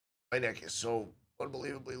My neck is so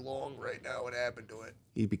unbelievably long right now. What happened to it?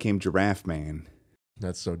 He became Giraffe Man.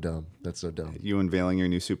 That's so dumb. That's so dumb. You unveiling your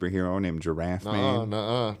new superhero named Giraffe Man?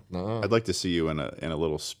 No. I'd like to see you in a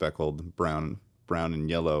little speckled brown and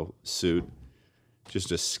yellow suit.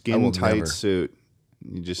 Just a skin tight suit.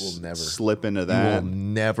 You just slip into that. You will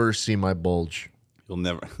never see my bulge. You'll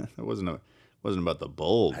never. It wasn't about the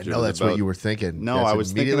bulge. I know that's what you were thinking. No, that's I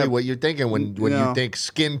was immediately thinking what you're thinking when you think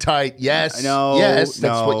skin tight. Yes, yes,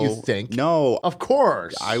 that's what you think. No, of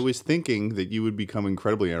course. I was thinking that you would become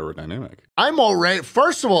incredibly aerodynamic. I'm already.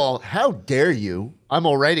 First of all, how dare you? I'm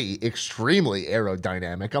already extremely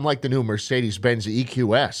aerodynamic. I'm like the new Mercedes-Benz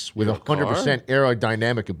EQS with 100%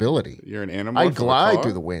 aerodynamic ability. You're an animal. I glide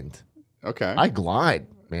through the wind. Okay, I glide,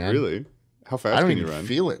 man. Really? How fast can you run?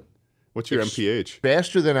 Feel it. What's your MPH?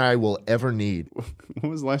 Faster than I will ever need.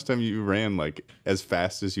 When was the last time you ran like as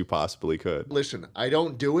fast as you possibly could? Listen, I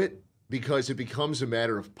don't do it because it becomes a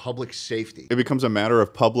matter of public safety. It becomes a matter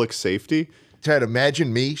of public safety? Ted,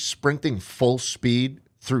 imagine me sprinting full speed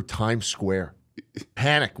through Times Square.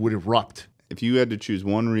 Panic would erupt. If you had to choose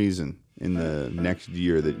one reason in the next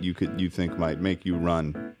year that you think might make you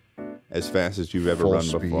run as fast as you've ever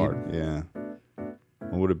run before, yeah,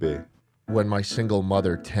 what would it be? When my single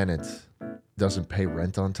mother tenant doesn't pay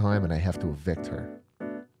rent on time and I have to evict her.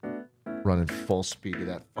 Running full speed to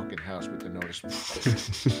that fucking house with the notice.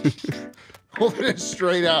 Holding it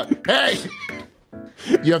straight out. Hey!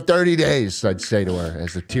 You have 30 days, I'd say to her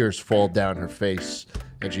as the tears fall down her face.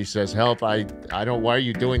 And she says, help, I don't, why are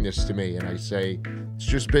you doing this to me? And I say, it's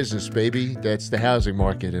just business, baby. That's the housing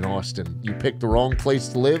market in Austin. You picked the wrong place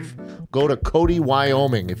to live. Go to Cody,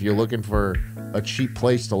 Wyoming if you're looking for a cheap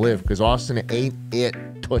place to live, because Austin ain't it,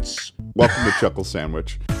 toots. Welcome to Chuckle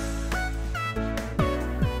Sandwich.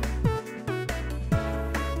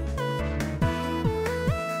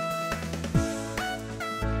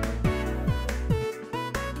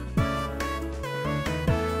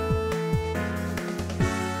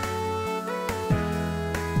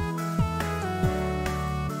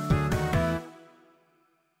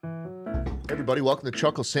 Everybody, welcome to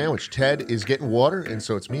Chuckle Sandwich. Ted is getting water, and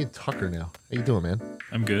so it's me and Tucker now. How you doing, man?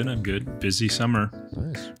 I'm good. Busy summer.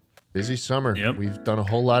 Nice. Busy summer. Yep. We've done a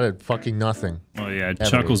whole lot of fucking nothing. Oh yeah,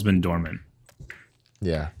 Chuckle's been dormant.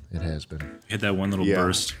 Yeah, it has been. Hit that one little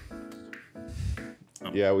burst.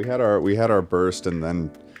 Yeah, we had our burst, and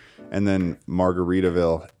then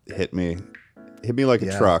Margaritaville hit me like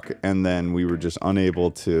a truck, and then we were just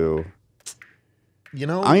unable to. You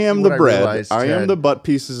know, I am the bread. I am the butt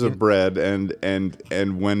pieces of bread,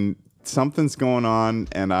 and when something's going on,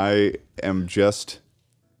 and I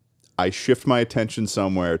shift my attention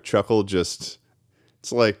somewhere. Chuckle just,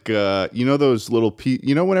 it's like those little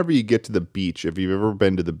whenever you get to the beach, if you've ever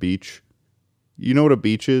been to the beach, you know what a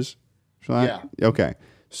beach is? Yeah. Okay.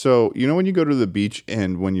 So when you go to the beach,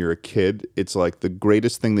 and when you're a kid, it's like the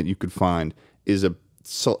greatest thing that you could find is a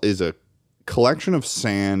collection of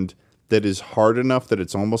sand that is hard enough that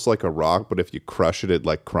it's almost like a rock, but if you crush it, it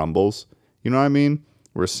like crumbles. You know what I mean?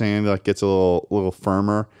 Where sand like gets a little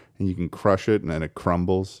firmer, and you can crush it, and then it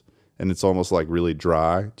crumbles, and it's almost like really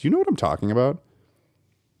dry. Do you know what I'm talking about?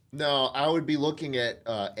 No, I would be looking at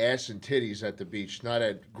ass and titties at the beach, not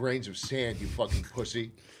at grains of sand, you fucking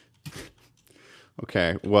pussy.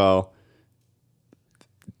 Okay, well,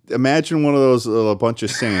 imagine one of those, a bunch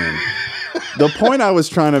of sand. The point I was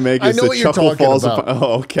trying to make is the chuckle falls apart.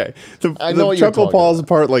 Oh, okay. The chuckle falls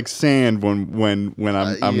apart like sand when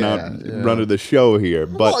I'm not running the show here.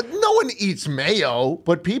 But no one eats mayo,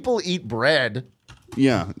 but people eat bread.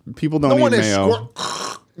 Yeah, people don't eat mayo.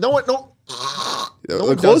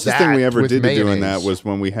 The closest thing we ever did to doing that was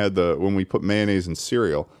when we put mayonnaise in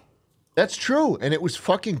cereal. That's true, and it was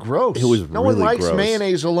fucking gross. It was no one likes gross.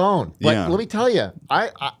 Mayonnaise alone. But let me tell you,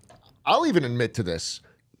 I'll even admit to this.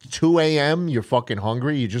 2 a.m., you're fucking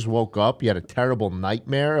hungry. You just woke up. You had a terrible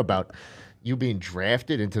nightmare about you being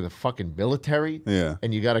drafted into the fucking military. Yeah.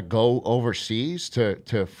 And you got to go overseas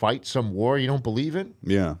to fight some war you don't believe in.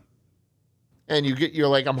 Yeah. And you're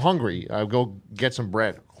like, I'm hungry. I'll go get some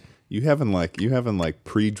bread. You having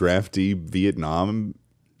pre-drafty Vietnam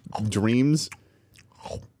dreams,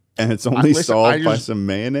 and it's only solved by some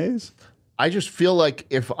mayonnaise. I just feel like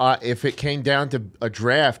if it came down to a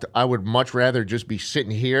draft, I would much rather just be sitting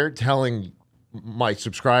here telling my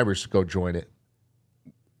subscribers to go join it.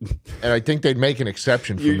 And I think they'd make an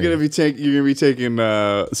exception for me. You're gonna be taking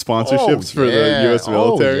sponsorships for the U.S.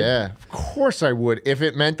 military. Oh yeah, of course I would. If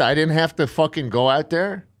it meant I didn't have to fucking go out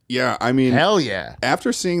there. Yeah, I mean, hell yeah.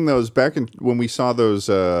 After seeing those when we saw those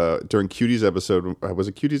during Cutie's episode, was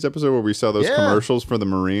it Cutie's episode where we saw those commercials for the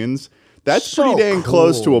Marines? That's So pretty dang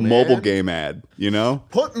close to cool, a mobile man. game ad, you know?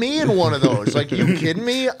 Put me in one of those. Like, you kidding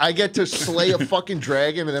me? I get to slay a fucking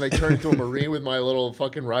dragon and then I turn into a Marine with my little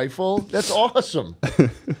fucking rifle. That's awesome.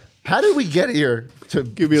 How did we get here?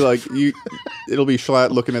 You'd be like, it'll be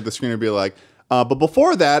Schlatt looking at the screen and be like, but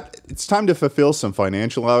before that, it's time to fulfill some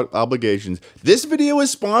financial obligations. This video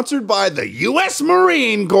is sponsored by the U.S.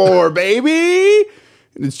 Marine Corps, baby.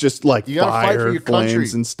 And it's just like You gotta fight for fire, your flames, country.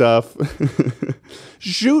 and stuff.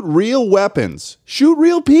 Shoot real weapons. Shoot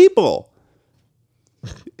real people.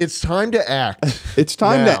 It's time to act. It's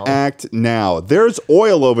time Now. to act now. There's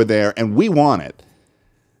oil over there, and we want it.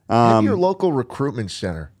 Hit your local recruitment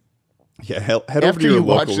center. Yeah, head over After to your you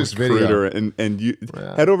watch local this recruiter video. and you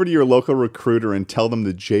head over to your local recruiter and tell them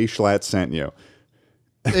that Jay Schlatt sent you.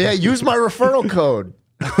 Yeah, use my referral code.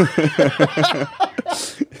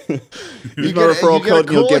 Use my referral code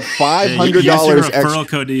and you'll get $500 Use your referral extra.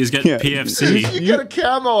 code to get PFC. You get a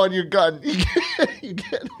camo on your gun. You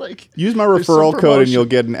get like. Use my there's some referral code and promotion. you'll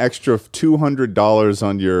get an extra $200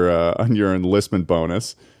 on your enlistment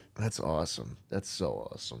bonus. That's awesome. That's so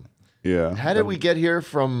awesome. Yeah. How did we get here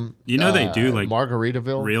from? They do like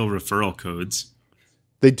Margaritaville. real referral codes.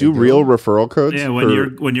 They do real referral codes? Yeah,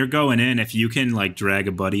 when you're going in, if you can like drag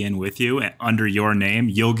a buddy in with you under your name,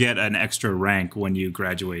 you'll get an extra rank when you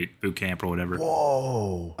graduate boot camp or whatever.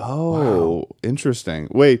 Whoa. Oh, interesting.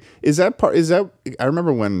 Wait, is that I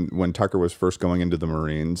remember when Tucker was first going into the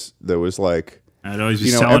Marines, there was like I'd always be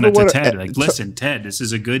selling it to Ted. Like, listen, Ted, this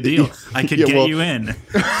is a good deal. I could Yeah, get well- you in.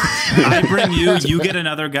 I bring you get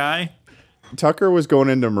another guy. Tucker was going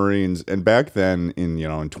into Marines, and back then in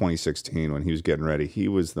 2016 when he was getting ready, he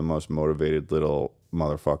was the most motivated little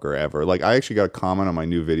motherfucker ever. Like, I actually got a comment on my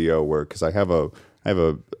new video because I have a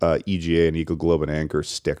EGA and Eagle Globe and Anchor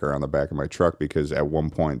sticker on the back of my truck because at one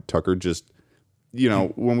point Tucker just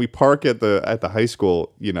when we park at the high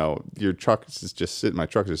school, your truck is just sitting. My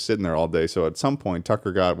truck's just sitting there all day. So at some point,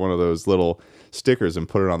 Tucker got one of those little stickers and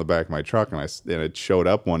put it on the back of my truck, and it showed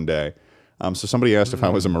up one day. So somebody asked if I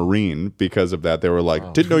was a Marine because of that. They were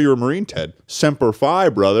like, "Didn't know you were a Marine, Ted. Semper Fi,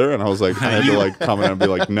 brother." And I was like, I had to like comment and be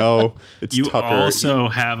like, "No, it's You Tucker." also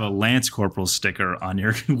have a Lance Corporal sticker on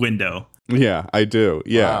your window. Yeah, I do.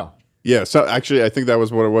 Yeah, Wow. yeah. So actually, I think that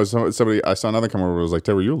was what it was. Somebody, I saw another comment where it was like,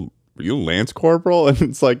 "Ted, were you Lance Corporal?" And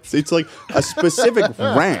it's like a specific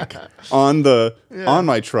rank on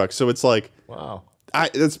my truck. So it's like, Wow.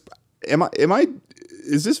 am I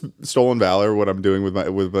is this stolen valor what I'm doing with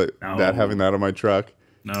that having that on my truck?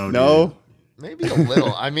 No. Dude. Maybe a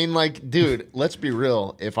little. I mean, like, dude, let's be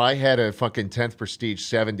real. If I had a fucking 10th Prestige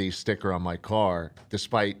 70 sticker on my car,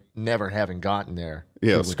 despite never having gotten there.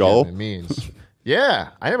 Yeah, skull? It means. Yeah,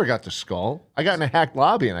 I never got to Skull. I got in a hacked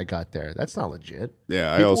lobby and I got there. That's not legit.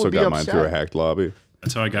 Yeah, I People also would be got mine upset. through a hacked lobby.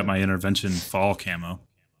 That's how I got my intervention fall camo.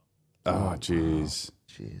 Oh, jeez.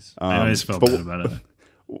 Jeez. I always felt bad about it.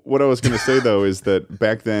 What I was going to say though is that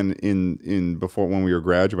back then, in before when we were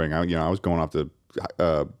graduating, I was going off to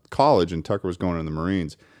college, and Tucker was going in the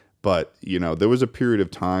Marines. But there was a period of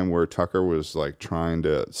time where Tucker was like trying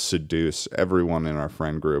to seduce everyone in our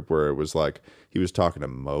friend group, where it was like he was talking to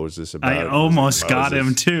Moses about. I almost got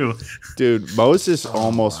him too, dude. Moses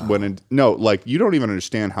almost went in. No, like you don't even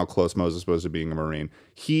understand how close Moses was to being a Marine.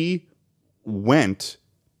 He went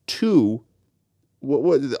to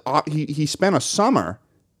he spent a summer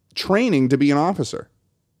training to be an officer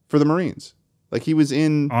for the Marines. Like he was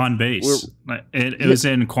on base. It was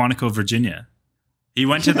in Quantico, Virginia. He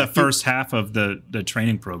went to the first half of the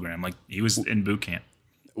training program. Like he was in boot camp.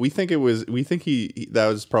 We think that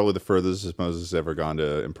was probably the furthest Moses has ever gone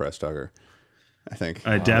to impress Tucker. I think.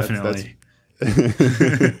 Definitely.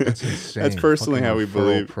 That's insane. That's personally Fucking how we referral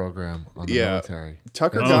believe. program on the Yeah. military.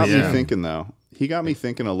 Tucker That's got me yeah. thinking though. He got me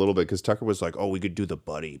thinking a little bit because Tucker was like, "Oh, we could do the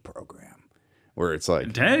buddy program," where it's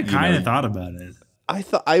like Ted kind of thought about it.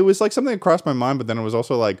 I was like something that crossed my mind, but then it was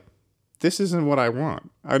also like, this isn't what I want.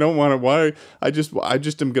 I don't want to. Why? I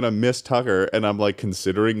just am gonna miss Tucker, and I'm like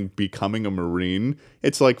considering becoming a Marine.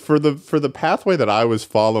 It's like for the pathway that I was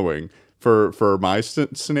following for my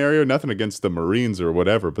scenario. Nothing against the Marines or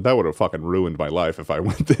whatever, but that would have fucking ruined my life if I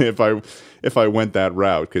went if I went that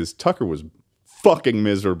route, because Tucker was fucking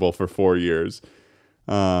miserable for 4 years.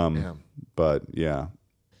 But yeah,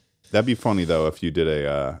 that'd be funny though if you did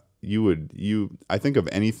a. I think of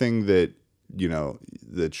anything that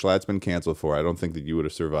that Schlatt's been canceled for. I don't think that you would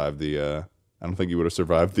have survived the. I don't think you would have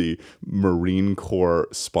survived the Marine Corps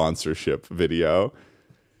sponsorship video.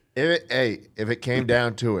 If it came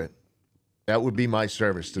down to it, that would be my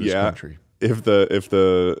service to this country. If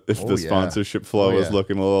the yeah. sponsorship flow was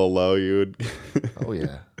looking a little low, you would. Oh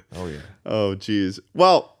yeah. Oh yeah. Oh geez.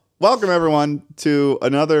 Well, welcome everyone to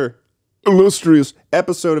another illustrious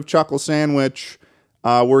episode of Chuckle Sandwich.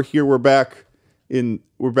 We're here. We're back.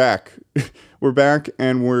 We're back. We're back,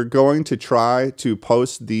 and we're going to try to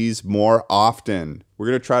post these more often. We're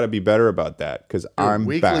going to try to be better about that because I'm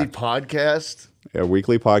weekly back. podcast. A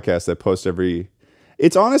weekly podcast that posts every.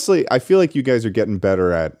 It's honestly, I feel like you guys are getting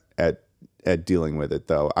better at dealing with it,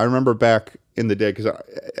 though. I remember back in the day, because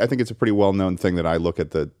I think it's a pretty well known thing that I look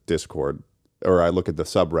at the Discord, or I look at the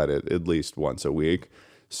subreddit at least once a week.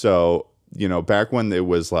 So, you know, back when it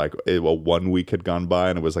was like 1 week had gone by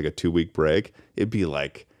and it was like a 2-week break, it'd be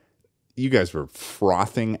like you guys were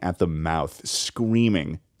frothing at the mouth,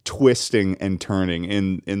 screaming, twisting and turning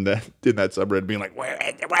in that subreddit, being like, where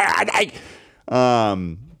are they?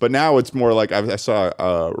 But now it's more like I saw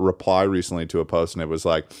a reply recently to a post, and it was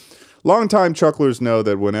like, longtime chucklers know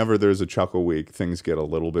that whenever there's a chuckle week, things get a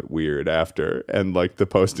little bit weird after, and like the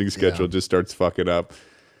posting schedule just starts fucking up.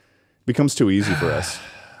 Becomes too easy for us.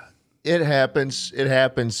 It happens. It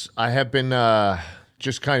happens. I have been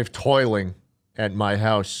just kind of toiling at my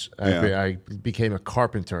house. I became a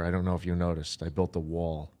carpenter. I don't know if you noticed. I built a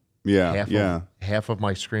wall. Yeah, Half of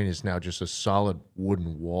my screen is now just a solid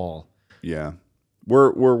wooden wall. Yeah.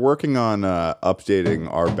 We're working on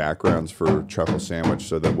updating our backgrounds for Chuckle Sandwich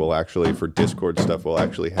so that we'll actually, for Discord stuff, we'll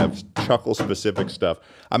actually have Chuckle-specific stuff.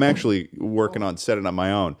 I'm actually working on setting up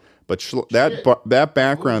my own. But that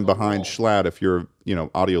background behind Schlatt, if you're,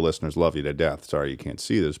 audio listeners love you to death. Sorry you can't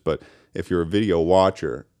see this, but if you're a video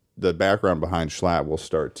watcher, the background behind Schlatt will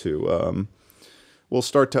start to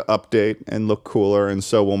update and look cooler, and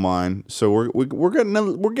so will mine. So we're getting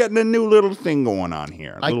a new little thing going on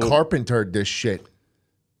here. I carpentered this shit.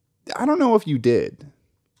 I don't know if you did.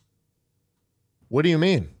 What do you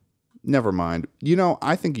mean? Never mind.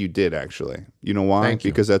 I think you did, actually. You know why? Thank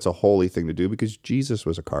you. Because that's a holy thing to do, because Jesus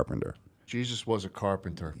was a carpenter. Jesus was a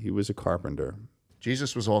carpenter. He was a carpenter.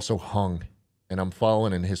 Jesus was also hung, and I'm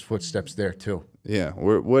following in his footsteps there too. Yeah.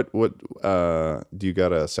 What do you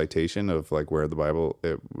got a citation of like where the Bible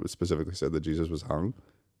it specifically said that Jesus was hung?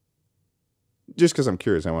 Just because I'm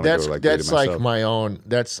curious, I want to go like read it myself. That's like my own.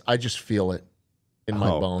 I just feel it in my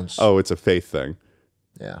bones. Oh, it's a faith thing.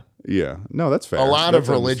 Yeah. Yeah. No, that's fair. A lot of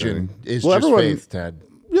religion is just faith, Ted.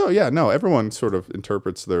 Yeah. No, everyone sort of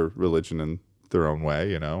interprets their religion in their own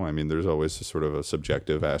way. I mean, there's always a sort of a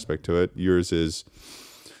subjective aspect to it. Yours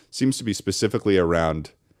seems to be specifically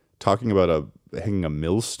around talking about hanging a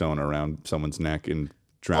millstone around someone's neck and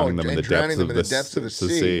drowning them in the depths of the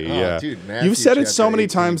sea. Oh, yeah, dude, you've said it so many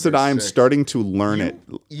times that I'm starting to learn it.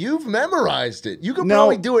 You've memorized it. You could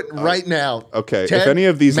probably do it right now. Okay, Ted, if any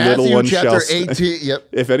of these little ones shall, 18, yep.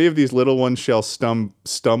 If any of these little ones shall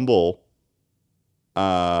stumble,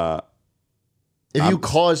 if you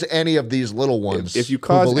cause any of these little ones, if you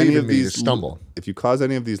cause any of these to stumble, if you cause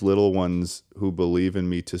any of these little ones who believe in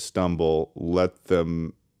me to stumble, let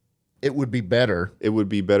them. It would be better. It would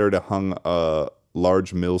be better to hung a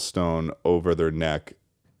large millstone over their neck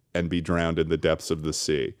and be drowned in the depths of the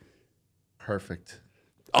sea. Perfect.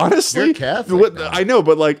 Honestly, you're Catholic. I know,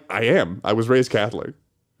 but like I am. I was raised Catholic.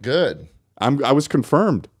 Good. I was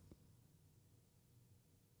confirmed.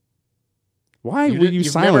 Why were you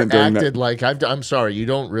silent during that? Like I'm sorry, you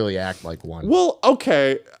don't really act like one. Well,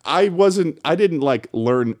 okay, I didn't like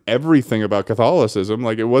learn everything about Catholicism.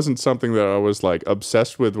 Like it wasn't something that I was like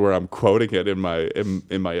obsessed with where I'm quoting it in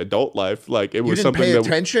my adult life. Like it was something you didn't pay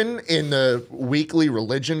attention in the weekly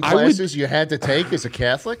religion classes you had to take as a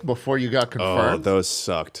Catholic before you got confirmed. Oh, those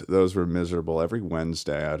sucked. Those were miserable. Every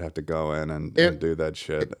Wednesday I'd have to go in and do that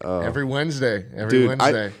shit. Every Wednesday.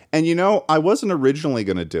 Wednesday. I wasn't originally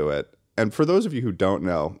going to do it. And for those of you who don't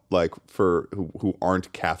know, like who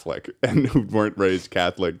aren't Catholic and who weren't raised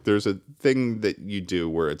Catholic, there's a thing that you do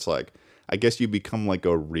where it's like, I guess you become like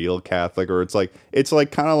a real Catholic, or it's like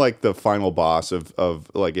kind of like the final boss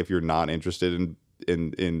of like if you're not interested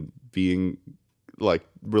in being like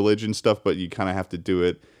religion stuff, but you kind of have to do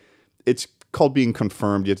it. It's called being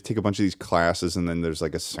confirmed. You have to take a bunch of these classes, and then there's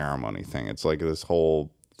like a ceremony thing. It's like this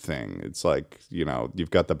whole thing. It's like,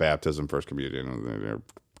 you've got the baptism, first communion,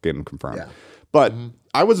 getting confirmed. Yeah. But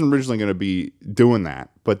I wasn't originally going to be doing that.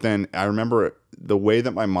 But then I remember the way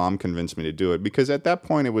that my mom convinced me to do it, because at that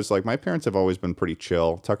point it was like my parents have always been pretty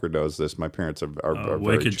chill. Tucker knows this. My parents are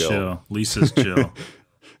very chill. Lisa's chill.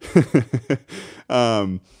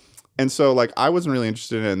 And so like I wasn't really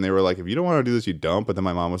interested in it, and they were like, if you don't want to do this, you don't. But then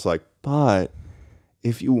my mom was like, but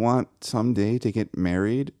if you want someday to get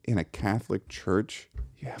married in a Catholic church,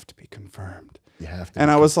 you have to be confirmed. You have to. And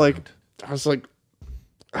I was like,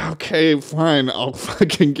 okay, fine. I'll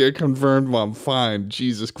fucking get confirmed, Mom. Fine.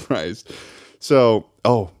 Jesus Christ. So,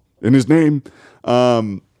 in his name.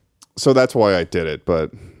 So that's why I did it.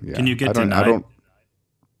 But yeah, Can you get denied? I don't.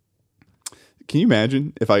 Can you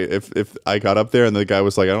imagine if I got up there and the guy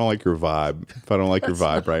was like, "I don't like your vibe. If I don't like your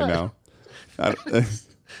vibe right now."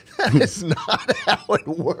 That's not how it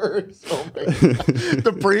works. Oh my God.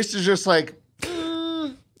 The priest is just like,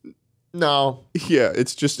 no. Yeah,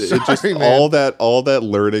 it's just man. all that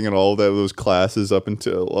learning and all those classes up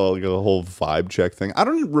until like, the whole vibe check thing. I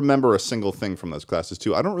don't remember a single thing from those classes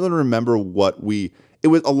too. I don't really remember it was.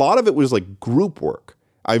 A lot of it was like group work.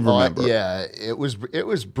 I remember. Yeah, it was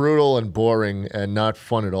brutal and boring and not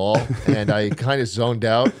fun at all. And I kind of zoned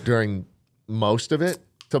out during most of it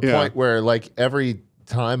to the point where like every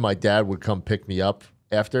time my dad would come pick me up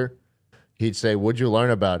after, he'd say, "What'd you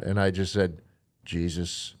learn about?" And I just said,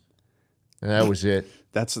 "Jesus." And that was it.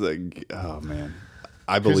 That's oh man,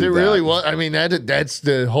 I believe because it that. really was. I mean, that's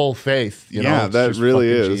the whole faith. You know? It's that just really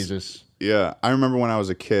fucking is. Jesus. Yeah, I remember when I was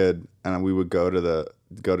a kid and we would go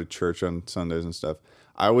to church on Sundays and stuff.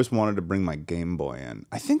 I always wanted to bring my Game Boy in.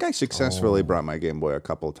 I think I successfully brought my Game Boy a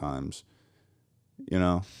couple of times. You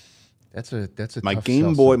know, that's a my tough Game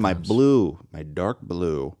sell Boy, sometimes. my dark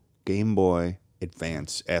blue Game Boy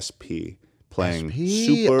Advance SP. Playing SP?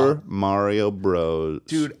 Super Mario Bros.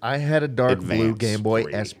 Dude, I had a dark blue Advance Game Boy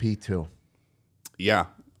 3. SP too. Yeah,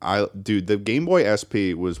 the Game Boy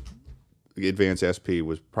SP Advance SP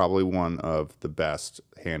was probably one of the best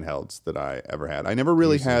handhelds that I ever had. I never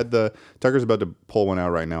really had Tucker's about to pull one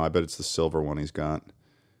out right now. I bet it's the silver one he's got.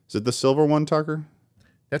 Is it the silver one, Tucker?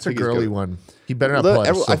 That's a girly one. He better not pull out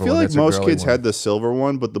a silver I feel one. like That's a most girly kids one. had the silver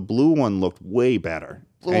one, but the blue one looked way better.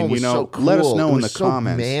 Blue And one was so cool. let us know It in was the so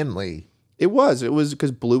comments. manly. It was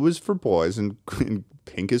because blue is for boys and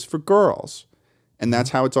pink is for girls, and that's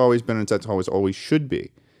how it's always been, and that's how it always should be.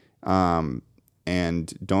 And you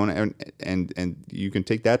can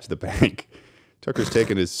take that to the bank. Tucker's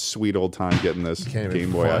taking his sweet old time getting this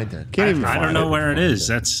Game Boy out. I don't know where it is.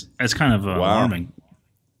 That's kind of alarming.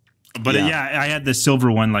 But yeah, I had the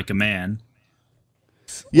silver one like a man.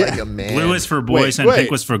 Like a man. Blue is for boys and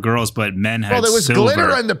pink was for girls, but men had Well, there was silver.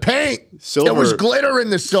 glitter in the paint. Silver. There was glitter in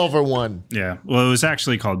the silver one. Yeah. Well, it was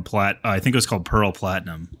actually called I think it was called Pearl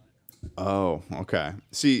Platinum. Oh, okay.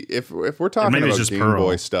 See, if we're talking maybe it's about just Game Pearl.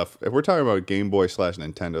 Boy stuff, if we're talking about Game Boy /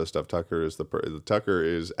 Nintendo stuff, Tucker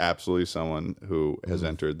is absolutely someone who has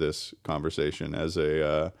entered this conversation as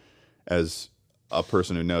a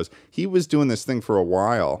person who knows. He was doing this thing for a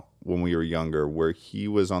while when we were younger, where he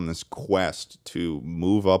was on this quest to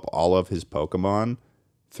move up all of his Pokemon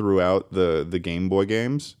throughout the Game Boy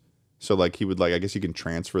games. So like he would I guess you can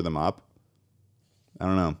transfer them up. I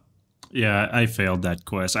don't know. Yeah, I failed that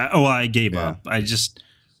quest. I gave up.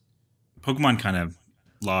 Pokemon kind of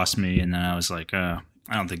lost me, and then I was like, I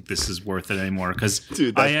don't think this is worth it anymore. Because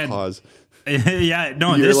Dude, that's pause. Yeah,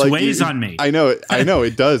 no, this weighs on me. I know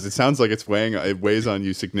it does. It sounds like it weighs on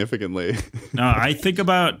you significantly. No, I think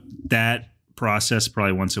about that process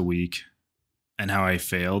probably once a week and how I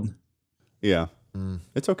failed. Yeah,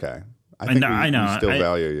 it's okay. I know. We still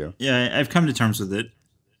value you. Yeah, I've come to terms with it.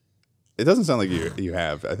 It doesn't sound like you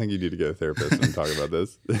have. I think you need to get a therapist and talk about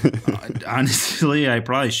this. Honestly, I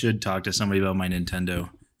probably should talk to somebody about my Nintendo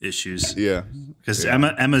issues. Yeah, because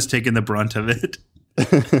Emma's taking the brunt of it.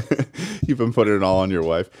 You've been putting it all on your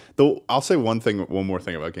wife. Though I'll say one more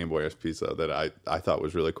thing about Game Boy SPs though that I thought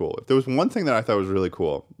was really cool. If there was one thing that I thought was really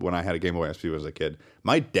cool when I had a Game Boy SP as a kid,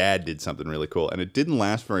 my dad did something really cool, and it didn't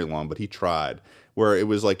last very long, but he tried. Where it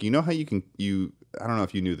was like, you know how I don't know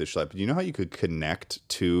if you knew this, but you know how you could connect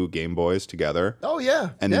two Game Boys together? Oh yeah,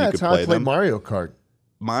 and then you that's could how play I played them? Mario Kart.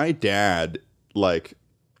 My dad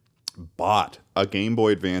bought a Game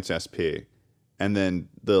Boy Advance SP and then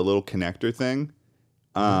the little connector thing,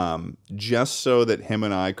 just so that him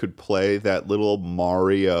and I could play that little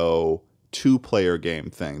Mario 2-player game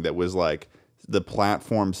thing that was like the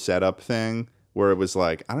platform setup thing, where it was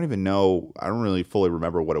like, I don't really fully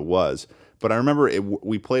remember what it was, but I remember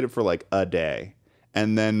we played it for like a day,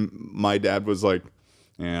 and then my dad was like,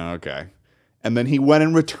 yeah, okay. And then he went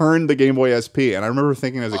and returned the Game Boy SP, and I remember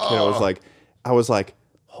thinking as a kid, I was like,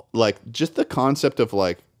 just the concept of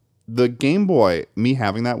like the Game Boy, me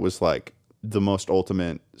having that was like the most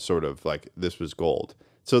ultimate sort of like, this was gold.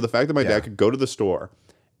 So the fact that my dad could go to the store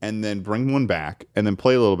and then bring one back and then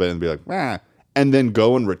play a little bit and be like, and then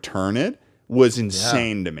go and return it was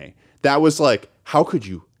insane to me. That was like, how could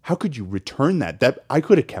you return that? That I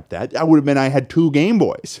could have kept that. That would have been, I had 2 Game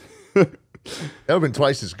Boys. That would have been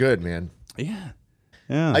twice as good, man. Yeah.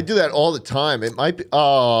 I do that all the time. It might be. That's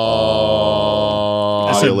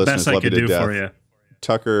the best I could do for you.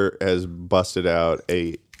 Tucker has busted out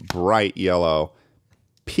a bright yellow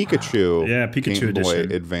Pikachu, Pikachu Game Boy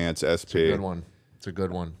edition. Advance SP. It's a good one. It's a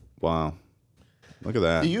good one. Wow. Look at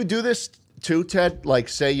that. Do you do this too, Ted? Like,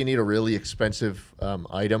 say you need a really expensive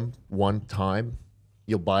item one time,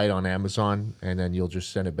 you'll buy it on Amazon, and then you'll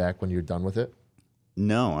just send it back when you're done with it?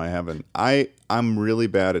 No, I haven't. I'm really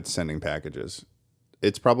bad at sending packages.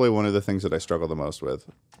 It's probably one of the things that I struggle the most with.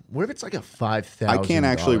 What if it's like a $5,000? I can't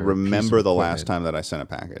actually remember the last equipment? time that I sent a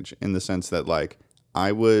package, in the sense that, like,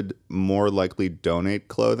 I would more likely donate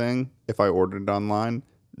clothing if I ordered it online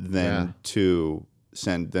than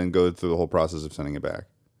than go through the whole process of sending it back.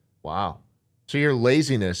 Wow. So your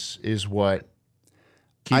laziness is what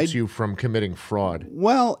keeps you from committing fraud.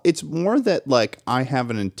 Well, it's more that, like, I have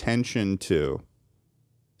an intention to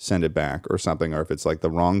send it back or something, or if it's like the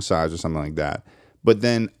wrong size or something like that. But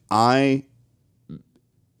then a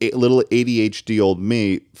little ADHD old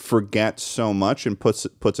me forgets so much and puts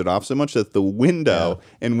it off so much that the window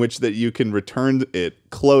in which that you can return it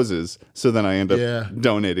closes. So then I end up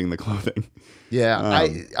donating the clothing. Yeah,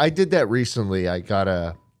 I did that recently. I got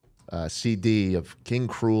a CD of King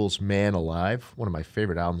Cruel's Man Alive, one of my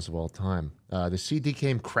favorite albums of all time. The CD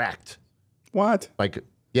came cracked. What? Like,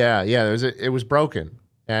 it was broken.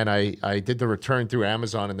 And I did the return through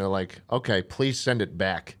Amazon, and they're like, okay, please send it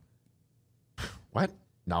back. What?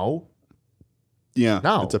 No. Yeah,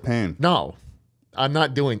 No. it's a pain. No. I'm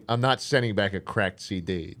not sending back a cracked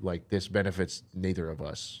CD. Like, this benefits neither of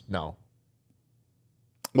us. No.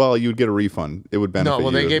 Well, you'd get a refund. It would benefit you. No,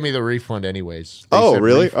 well, they gave me the refund anyways.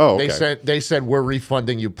 Really? Okay. They said, we're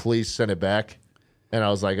refunding you. Please send it back. And I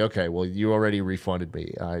was like, okay, well, you already refunded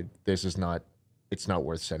me. It's not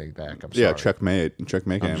worth sending back. I'm sorry. Yeah, checkmate.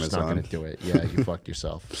 Checkmate, I'm Amazon. just not going to do it. Yeah, you fucked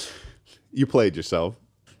yourself. You played yourself.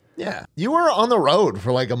 Yeah. You were on the road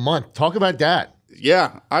for like a month. Talk about that.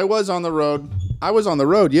 Yeah, I was on the road.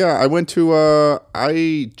 Yeah, I went to,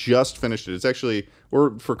 I just finished it. It's actually,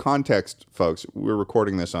 for context, folks, we're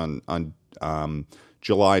recording this on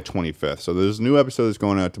July 25th. So there's a new episode that's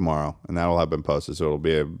going out tomorrow, and that'll have been posted. So it'll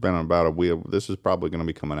been about a week. This is probably going to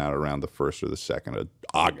be coming out around the 1st or the 2nd of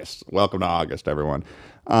August. Welcome to August, everyone.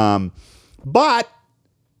 But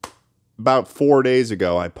about 4 days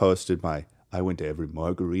ago, I went to every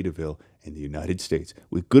Margaritaville in the United States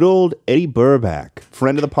with good old Eddie Burback,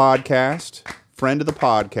 friend of the podcast,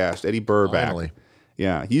 Eddie Burback. Finally.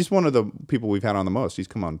 Yeah, he's one of the people we've had on the most. He's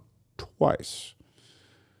come on twice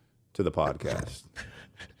to the podcast.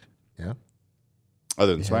 Yeah.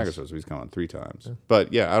 Other than Swagger Shows, he's come on 3 times. Yeah.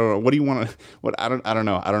 But yeah, I don't know. What do you want to? What I don't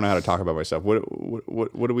know. I don't know how to talk about myself. What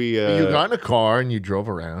do we? You got in a car and you drove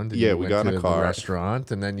around. And we got in a car,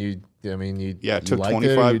 restaurant, and then you. It took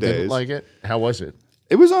 25 days. Didn't like it? How was it?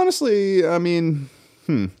 It was honestly, I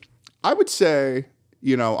would say,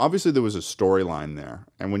 obviously there was a storyline there,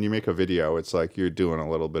 and when you make a video, it's like you're doing a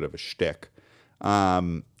little bit of a shtick.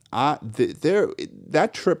 That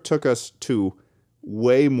trip took us to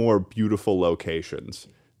way more beautiful locations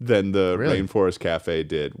than the Rainforest Cafe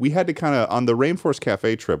did. We had to on the Rainforest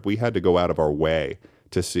Cafe trip, we had to go out of our way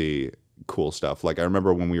to see cool stuff. Like, I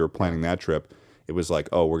remember when we were planning that trip, it was like,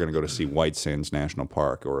 oh, we're going to go to see White Sands National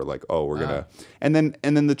Park, or like, oh, we're going to, and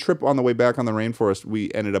then the trip on the way back on the Rainforest,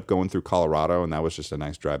 we ended up going through Colorado, and that was just a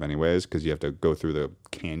nice drive anyways, because you have to go through the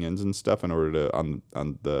canyons and stuff in order to, on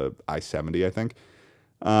the I-70, I think.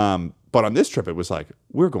 But on this trip, it was like,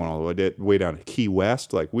 we're going all the way down to Key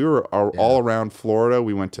West. Like, we were all around Florida.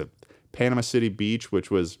 We went to Panama City Beach,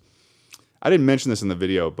 which was, I didn't mention this in the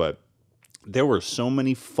video, but there were so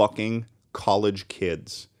many fucking college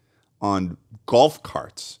kids on golf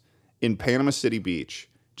carts in Panama City Beach,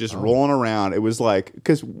 just rolling around. It was like,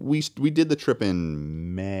 because we did the trip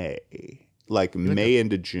in May, like May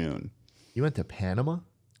into June. You went to Panama?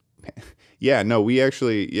 Yeah, no, we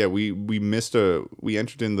actually, we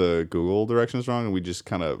entered in the Google directions wrong, and we just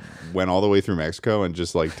kind of went all the way through Mexico and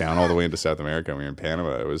just like down all the way into South America. We were in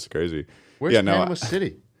Panama. It was crazy. Where's Panama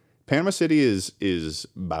City? Panama City is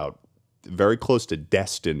about very close to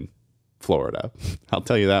Destin, Florida. I'll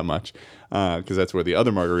tell you that much, because that's where the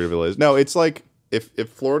other Margaritaville is. No, it's like if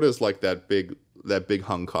Florida is like that big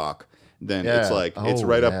hung cock, then it's like it's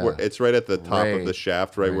right up where it's right at the top of the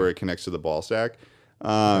shaft, right where it connects to the ball sack.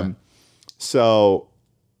 So,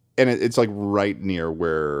 and it's like right near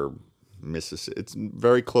where Mississippi. It's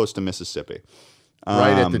very close to Mississippi.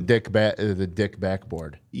 Right at the dick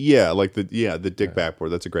backboard. Yeah, like the dick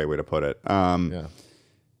backboard. That's a great way to put it.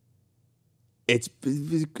 It's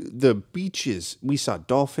the beaches. We saw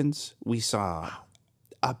dolphins. We saw,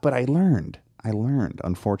 but I learned,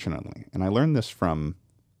 unfortunately, and I learned this from,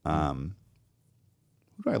 who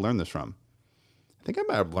did I learn this from? I think I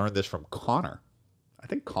might have learned this from Connor. I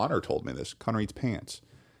think Connor told me this. Connor Eats Pants,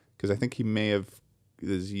 because I think he may have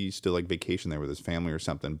he used to like vacation there with his family or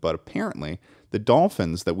something. But apparently, the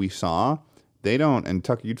dolphins that we saw, they don't. And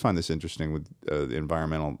Tucker, you'd find this interesting with the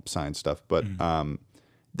environmental science stuff, but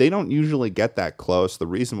they don't usually get that close. The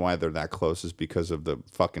reason why they're that close is because of the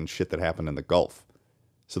fucking shit that happened in the Gulf.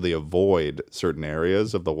 So they avoid certain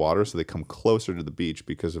areas of the water, so they come closer to the beach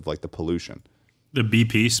because of like the pollution. The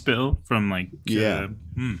BP spill from like yeah.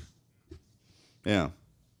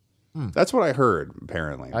 That's what I heard.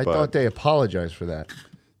 Apparently, I thought they apologized for that.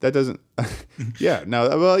 That doesn't. Yeah. No.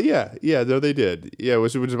 Well. Yeah. Yeah. No, they did. Yeah.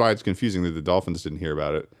 Which is why it's confusing that the Dolphins didn't hear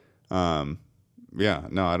about it. Yeah.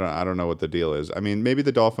 No. I don't know what the deal is. I mean, maybe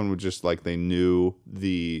the Dolphin would just like they knew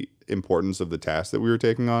the importance of the task that we were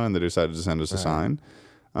taking on, and they decided to send us a sign.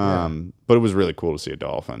 But it was really cool to see a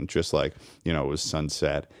dolphin. Just like, you know, it was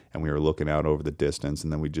sunset and we were looking out over the distance,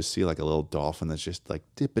 and then we just see like a little dolphin that's just like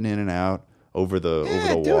dipping in and out over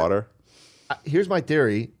the water. Here's my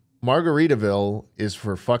theory. Margaritaville is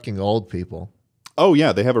for fucking old people. Oh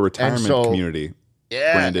yeah, they have a retirement community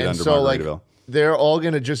branded under Margaritaville. Like, they're all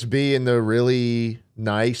going to just be in the really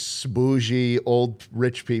nice, bougie, old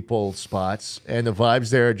rich people spots, and the vibes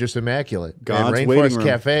there are just immaculate. God's and waiting Rainforest room.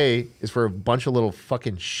 Cafe is for a bunch of little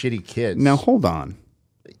fucking shitty kids. Now hold on.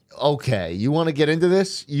 Okay, you want to get into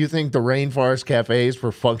this? You think the Rainforest Cafe is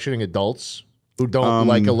for functioning adults who don't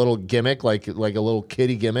like a little gimmick, like a little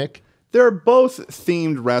kiddie gimmick? They're both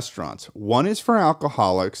themed restaurants. One is for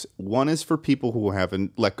alcoholics. One is for people who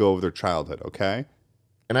haven't let go of their childhood, okay?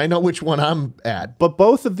 And I know which one I'm at. But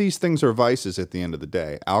both of these things are vices at the end of the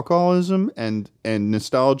day. Alcoholism and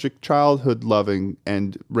nostalgic childhood loving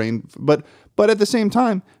and but at the same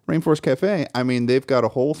time, Rainforest Cafe, I mean, they've got a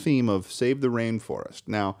whole theme of save the rainforest.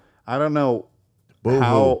 Now, I don't know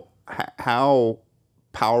how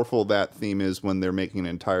powerful that theme is when they're making an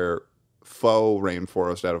entire faux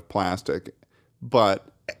rainforest out of plastic,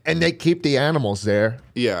 and they keep the animals there.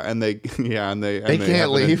 Yeah, and they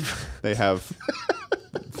can't leave. They have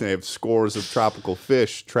scores of tropical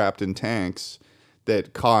fish trapped in tanks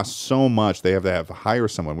that cost so much they have to hire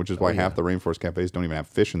someone, which is why half the Rainforest Cafes don't even have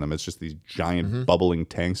fish in them. It's just these giant bubbling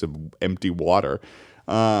tanks of empty water.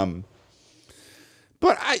 But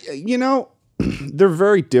they're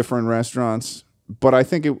very different restaurants. But I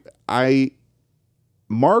think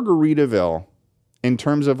Margaritaville, in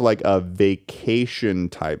terms of like a vacation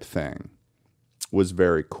type thing, was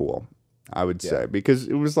very cool, I would say, because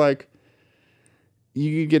it was like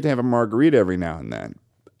you get to have a margarita every now and then.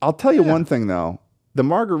 I'll tell you one thing, though. The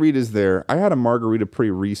margaritas there, I had a margarita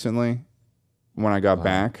pretty recently when I got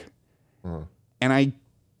back, and I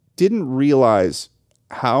didn't realize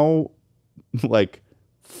how, like,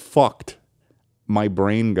 fucked my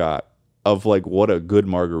brain got of, like, what a good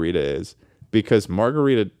margarita is. Because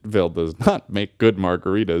Margaritaville does not make good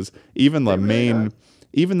margaritas. Even the main,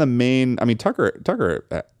 I mean, Tucker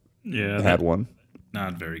had one.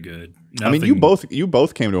 Not very good. Nothing. I mean, you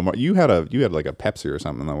both came to you had like a Pepsi or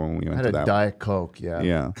something though when we went to that. I had a Diet Coke. Yeah.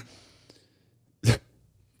 Yeah.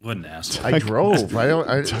 What an asshole. I drove. I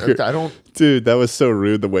don't. Dude, that was so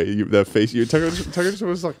rude. The way that face Tucker just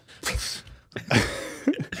was like.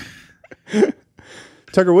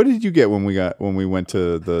 Tucker, what did you get when we went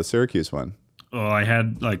to the Syracuse one? Well, I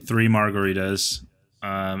had like 3 margaritas,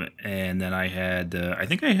 and then I had I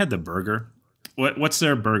think I had the burger. What's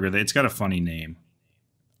their burger? It's got a funny name.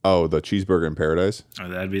 Oh, the cheeseburger in paradise. Oh,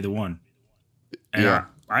 that'd be the one. And yeah,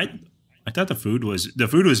 I thought the food was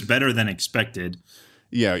better than expected.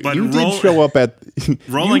 Yeah, but you did show up at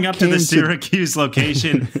rolling up to the Syracuse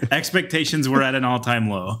location. Expectations were at an all-time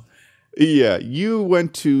low. Yeah, you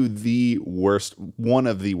went to one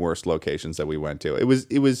of the worst locations that we went to. It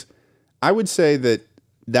was. I would say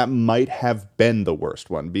that might have been the worst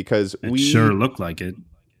one because it sure looked like it.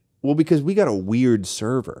 Well, because we got a weird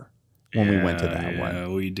server when we went to that one. Yeah,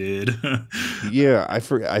 we did. Yeah, I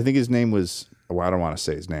think his name was. Well, I don't want to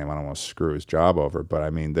say his name. I don't want to screw his job over. But I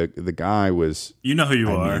mean, the guy was. You know who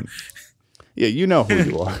you are. Yeah, you know who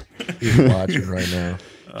you are. He's watching right now.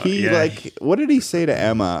 What did he say to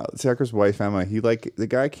Emma, Tucker's wife, Emma? The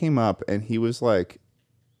guy came up and he was like,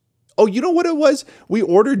 oh, you know what it was? We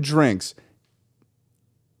ordered drinks.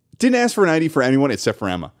 Didn't ask for an ID for anyone except for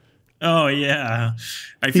Emma. Oh, yeah.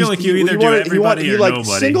 I feel like you either do everybody or nobody. He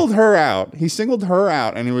singled her out. He singled her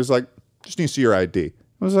out and he was like, just need to see your ID.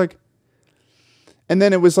 I was like, and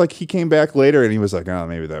then it was like he came back later and he was like, oh,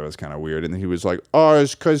 maybe that was kind of weird. And he was like, oh,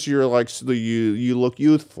 it's because you're like, you look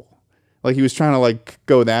youthful. Like he was trying to like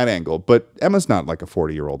go that angle, but Emma's not like a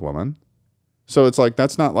 40-year-old woman, so it's like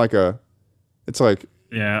that's not like a. It's like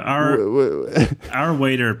our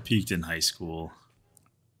waiter peaked in high school.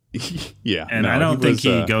 Yeah, and I don't think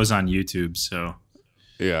he goes on YouTube. So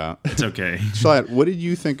Yeah. It's okay. Schlatt, what did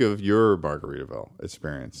you think of your Margaritaville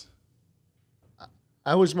experience?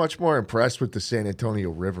 I was much more impressed with the San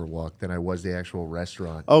Antonio Riverwalk than I was the actual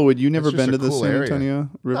restaurant. Oh, had you never It's just been a to the cool San area. Antonio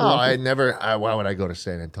Riverwalk? No, I never. Why would I go to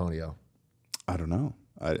San Antonio? I don't know.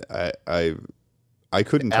 I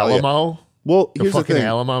couldn't tell you. Alamo? Well, The here's the fucking thing.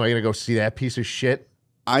 Alamo? Am I gonna go see that piece of shit?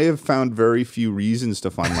 I have found very few reasons to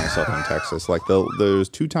find myself in Texas. Like those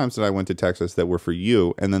 2 times that I went to Texas that were for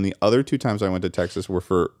you, and then the other 2 times I went to Texas were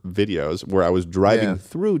for videos where I was driving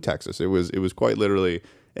through Texas. It was quite literally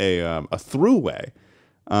a throughway.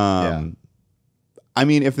 I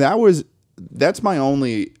mean, that's my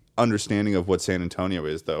only understanding of what San Antonio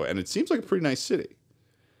is, though, and it seems like a pretty nice city.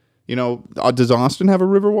 You know, does Austin have a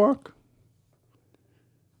Riverwalk?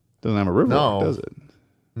 Doesn't have a Riverwalk, does it?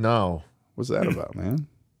 No. What's that about, man?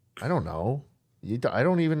 I don't know. I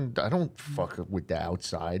don't fuck with the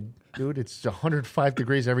outside, dude. It's 105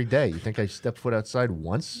 degrees every day. You think I stepped foot outside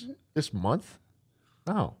once this month?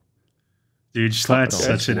 No. Dude, Schlatt's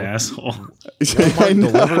such an asshole. Walmart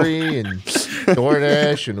delivery and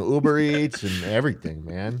DoorDash and Uber Eats and everything,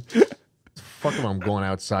 man. Fuck if I'm going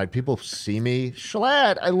outside. People see me.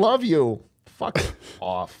 Schlatt, I love you. Fuck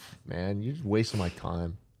off, man. You're just wasting my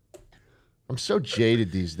time. I'm so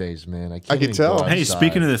jaded these days, man. I can't can tell. Hey,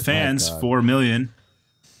 speaking of the fans, 4 million.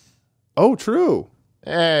 Oh, true.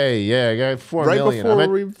 Hey, yeah, I got 4 Right million. before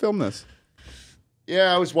we filmed this.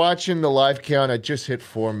 Yeah, I was watching the live count. I just hit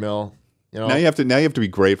 4 mil. You know, Now you have to be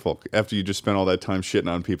grateful after you just spent all that time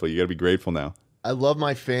shitting on people. You got to be grateful now. I love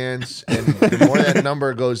my fans, and the more that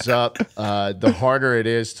number goes up, the harder it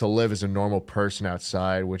is to live as a normal person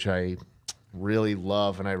outside, which I really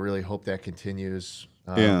love, and I really hope that continues.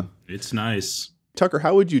 Yeah. It's nice. Tucker,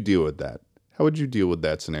 how would you deal with that? How would you deal with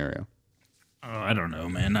that scenario? Oh, I don't know,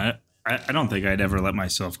 man. I don't think I'd ever let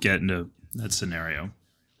myself get into that scenario.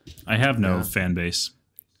 I have no fan base,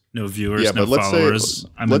 no viewers, Yeah, no but let's say- followers.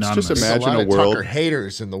 I'm let's anonymous. just There's imagine a lot a of world- Tucker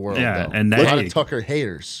haters in the world, Yeah, though. and a lot hey, of Tucker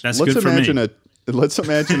haters. That's Let's good for imagine me. let's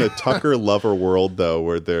imagine a Tucker lover world though,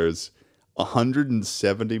 where there's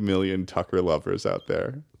 170 million Tucker lovers out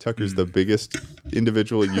there. Tucker's the biggest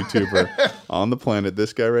individual YouTuber on the planet.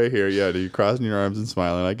 This guy right here, yeah, you're crossing your arms and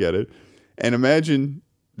smiling. I get it. And imagine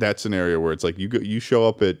that scenario where it's like you show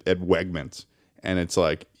up at Wegmans and it's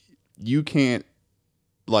like you can't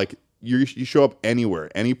like you show up anywhere,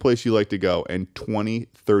 any place you like to go, and 20,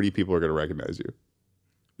 30 people are going to recognize you.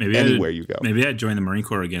 Maybe Anywhere you go. Maybe I'd join the Marine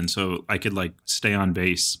Corps again so I could like stay on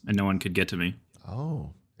base and no one could get to me.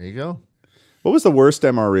 Oh, there you go. What was the worst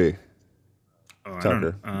MRE? Oh, Tucker.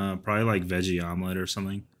 I don't know. Probably like veggie omelet or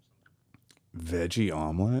something. Veggie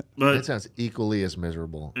omelet? But That sounds equally as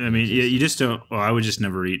miserable. I mean, yeah, you just don't. Well, I would just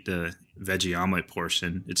never eat the veggie omelet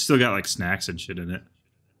portion. It's still got like snacks and shit in it.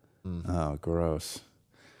 Oh, gross.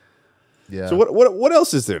 Yeah. So what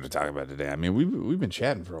else is there to talk about today? I mean, we've been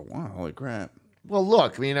chatting for a while. Holy crap! Well,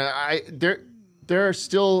 look, I mean, there are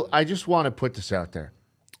still. I just want to put this out there.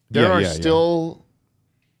 There are still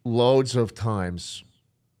loads of times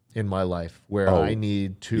in my life where I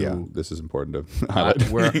need to. Yeah, this is important to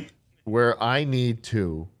highlight. where I need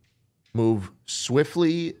to move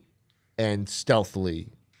swiftly and stealthily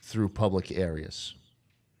through public areas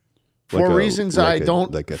for reasons I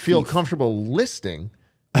don't feel comfortable listing.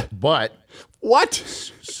 But what?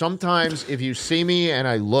 Sometimes if you see me and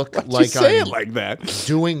I look Why'd like you say I'm it like that,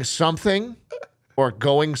 doing something or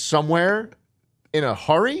going somewhere in a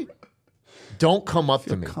hurry, don't come up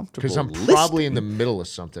to me because I'm probably in the middle of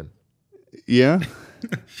something. Yeah.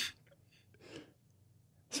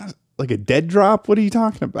 Sounds like a dead drop. What are you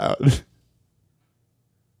talking about?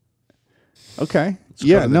 Okay.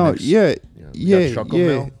 Yeah. No. Yeah.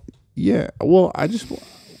 Yeah. Well, I just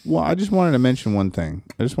wanted to mention one thing.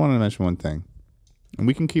 And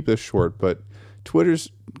we can keep this short, but Twitter's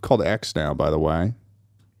called X now, by the way.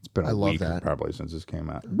 It's been a week probably since this came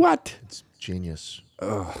out. What? It's genius.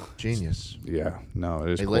 Genius. Yeah. No, it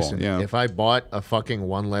is Hey, cool. listen, yeah. if I bought a fucking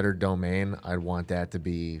one-letter domain, I'd want that to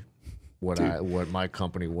be what my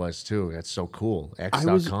company was too. That's so cool.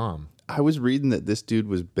 X.com. I was reading that this dude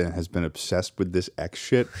has been obsessed with this X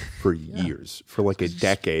shit for years, for like a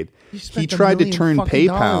decade. He tried to turn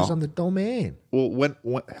PayPal on the domain. Well, when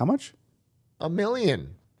how much? $1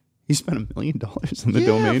 million. He spent $1 million on the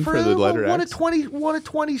domain for the letter X. One of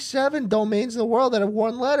 27 domains in the world that have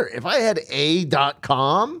one letter. If I had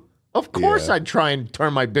a.com, of course I'd try and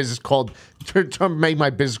turn my business make my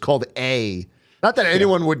business called A. Not that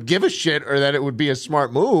anyone would give a shit or that it would be a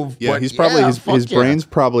smart move. Yeah, but he's probably his brain's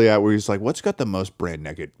probably out where he's like, what's got the most brand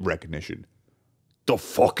recognition? The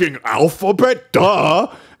fucking alphabet, duh.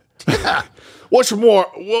 What's more?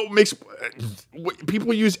 What makes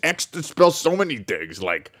people use X to spell so many things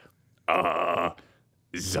like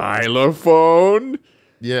xylophone?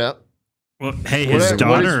 Yeah. Well, hey, his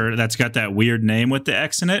daughter that's got that weird name with the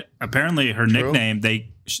X in it. Apparently, her nickname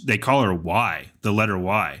they call her Y, the letter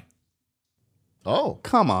Y. Oh,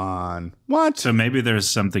 come on! What? So maybe there's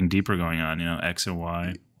something deeper going on. X and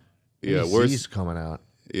Y. Yeah, where's Z's coming out?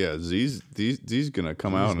 Yeah, Z's gonna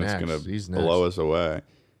come out and next. It's gonna blow us away.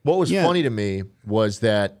 What was funny to me was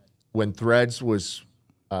that when Threads was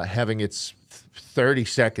having its 30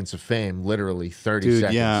 seconds of fame, literally 30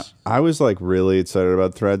 seconds. Yeah, I was like really excited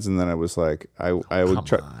about Threads, and then I was like, I would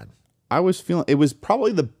try. I was feeling it was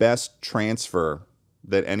probably the best transfer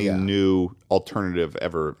that any new alternative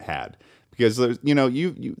ever had. Because there's,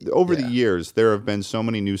 you over the years there have been so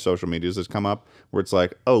many new social medias that's come up where it's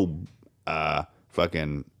like,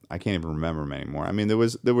 fucking, I can't even remember them anymore. I mean, there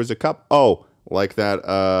was a couple, like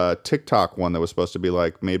that TikTok one that was supposed to be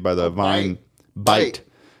like made by the Vine Bite.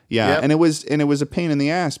 Yeah, yep. and it was a pain in the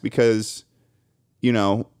ass because,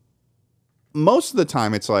 most of the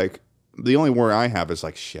time it's like the only worry I have is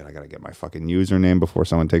like, shit, I gotta get my fucking username before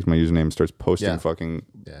someone takes my username and starts posting fucking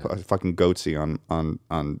goatsy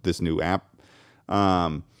on this new app.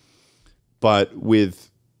 But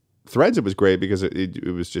with Threads, it was great because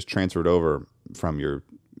it was just transferred over from your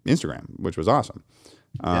Instagram, which was awesome.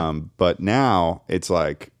 But now it's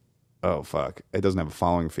like, oh fuck, it doesn't have a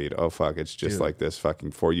following feed. Oh fuck, it's just like this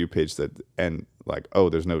fucking For You page and like, oh,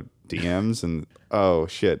 there's no DMs and oh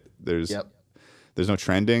shit, there's no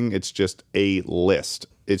trending. It's just a list.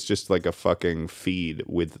 It's just like a fucking feed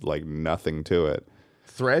with like nothing to it.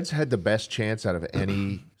 Threads had the best chance out of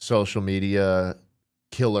any social media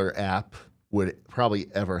killer app would probably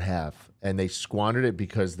ever have, and they squandered it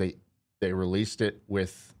because they released it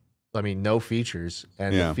with, no features,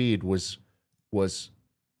 and the feed was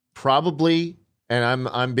probably, and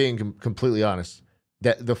I'm being completely honest,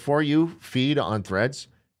 that the For You feed on Threads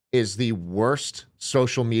is the worst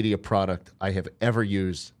social media product I have ever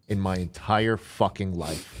used in my entire fucking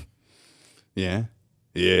life. Yeah.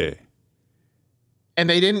 Yeah. And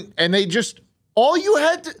they just, all you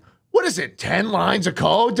had to, what is it, 10 lines of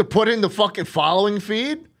code to put in the fucking following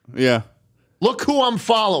feed? Yeah. Look who I'm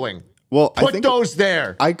following. Well, I think those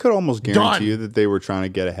there. I could almost guarantee you that they were trying to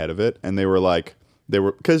get ahead of it, and they were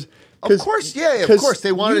because of course, of course,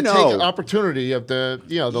 they wanted to take an opportunity of the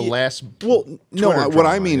last. Well, no, what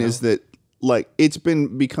I mean is that like it's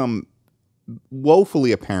become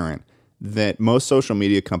woefully apparent that most social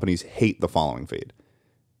media companies hate the following feed,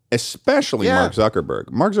 especially Mark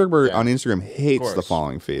Zuckerberg. Mark Zuckerberg on Instagram hates the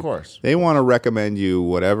following feed. Of course, they want to recommend you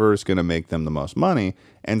whatever is going to make them the most money,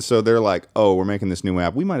 and so they're like, "Oh, we're making this new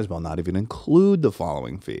app. We might as well not even include the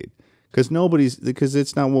following feed." Because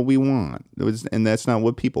it's not what we want, and that's not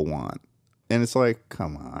what people want, and it's like,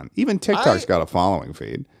 come on. Even TikTok's got a following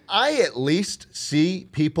feed. I at least see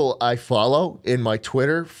people I follow in my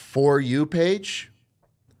Twitter For You page.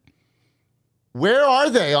 Where are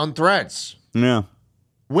they on Threads? Yeah.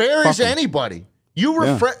 Where is anybody? You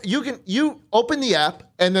you open the app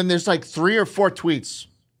and then there's like 3 or 4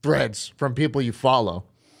 threads from people you follow,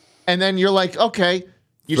 and then you're like, okay.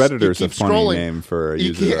 Redditor's a funny name for a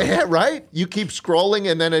user. Yeah, right? You keep scrolling,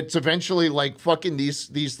 and then it's eventually like fucking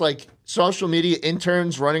these like social media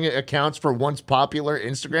interns running accounts for once popular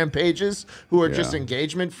Instagram pages who are just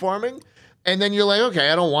engagement farming. And then you're like, okay,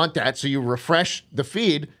 I don't want that. So you refresh the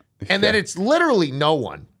feed, and then it's literally no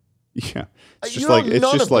one. Yeah.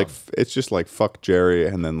 It's just like fuck Jerry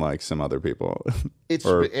and then like some other people.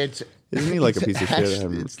 Isn't he like a piece of shit?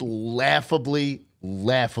 It's laughably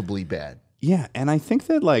bad. Yeah, and I think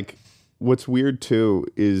that like what's weird too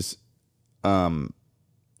is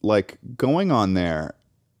like going on there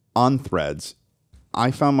on Threads, I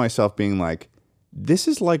found myself being like, this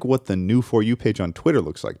is like what the new For You page on Twitter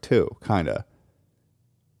looks like too, kind of.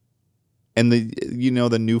 And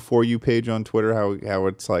the new For You page on Twitter, how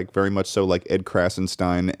it's like very much so like Ed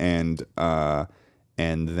Krasenstein and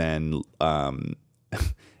then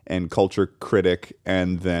and Culture Critic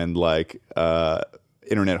and then like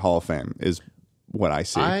Internet Hall of Fame is what I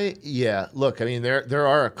see. Look, I mean, there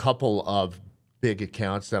are a couple of big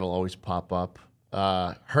accounts that'll always pop up.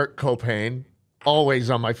 Hurt Copain, always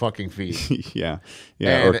on my fucking feed. yeah.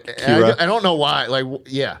 And, I don't know why.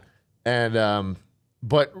 And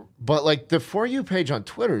but like the For You page on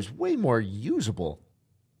Twitter is way more usable.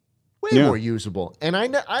 More usable. And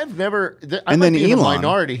I've never, I might be in the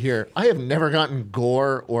minority here. I have never gotten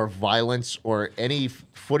gore or violence or any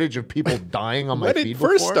footage of people dying on my feed before.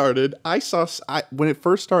 When it first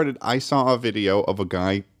started, I saw a video of a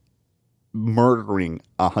guy murdering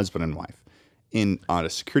a husband and wife on a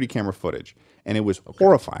security camera footage. and it was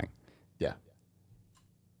horrifying. Yeah.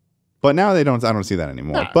 But now I don't see that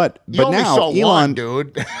anymore. Nah, but you only now saw Elon, one,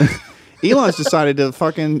 dude. Elon's decided to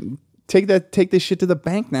fucking take this shit to the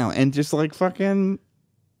bank now and just like fucking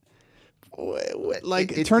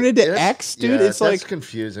like turn it to X, dude. Yeah, it's like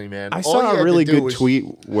confusing, man. I saw a really good tweet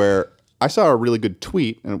where I saw a really good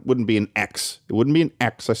tweet, and it wouldn't be an X. It wouldn't be an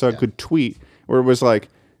X. I saw a good tweet where it was like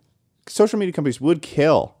social media companies would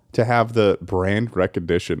kill to have the brand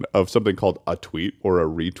recognition of something called a tweet or a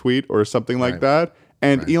retweet or something like that.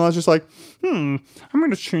 And Elon's just like, I'm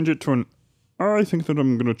going to change it to I think that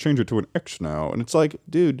I'm going to change it to an X now. And it's like,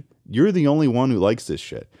 dude, you're the only one who likes this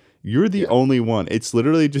shit. You're the only one. It's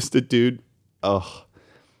literally just a dude.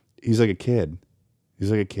 He's like a kid.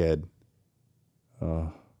 He's like a kid.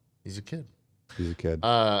 He's a kid. He's a kid.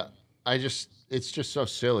 It's just so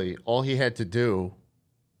silly. All he had to do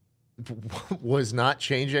was not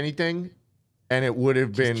change anything, and it would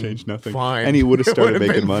have been changed nothing. Fine. And he would have started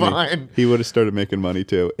making money. Fine. He would have started making money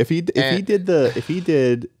too. If he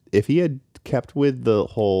had kept with the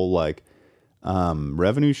whole like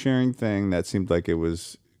revenue sharing thing, that seemed like it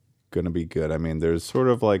was going to be good. I mean, there's sort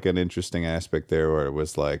of like an interesting aspect there where it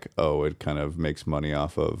was like, it kind of makes money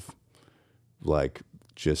off of like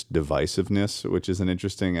just divisiveness, which is an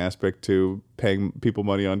interesting aspect to paying people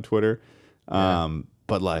money on Twitter.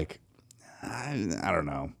 But like, I don't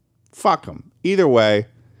know. Fuck them. Either way,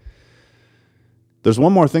 there's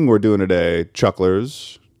one more thing we're doing today,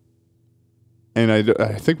 Chucklers. And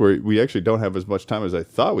I think we actually don't have as much time as I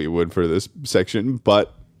thought we would for this section.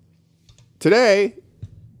 But today,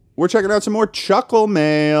 we're checking out some more Chuckle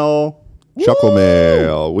Mail. Woo! Chuckle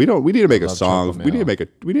Mail. We need to make a song. We need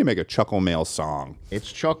to make a Chuckle Mail song.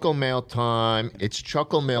 It's Chuckle Mail time. It's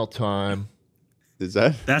Chuckle Mail time. Is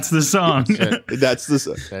that? That's the song. That's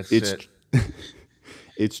it.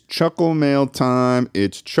 It's Chuckle Mail time.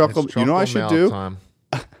 It's Chuckle. You know what I should do? Time.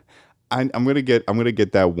 I'm gonna get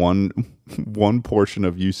that one portion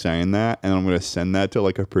of you saying that, and I'm gonna send that to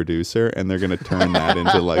like a producer, and they're gonna turn that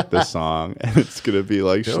into like the song, and it's gonna be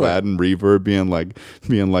like Schlatt and Reverb being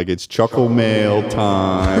like it's Chuckle Mail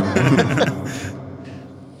time.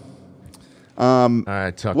 All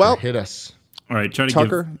right, Tucker, hit us. All right,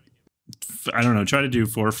 Tucker. Try to do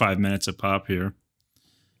 4 or 5 minutes a pop here.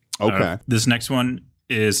 Okay. This next one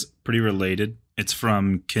is pretty related. It's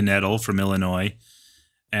from Kinettle from Illinois.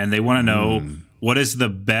 And they want to know, what is the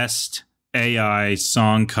best AI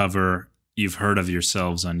song cover you've heard of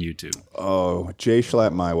yourselves on YouTube? Oh, Jay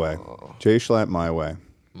Schlatt, My Way. Jay Schlatt, My Way.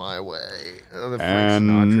 My Way.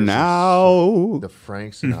 And now the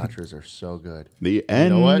Frank Sinatras are so good. The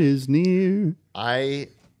end is near.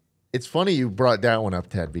 It's funny you brought that one up,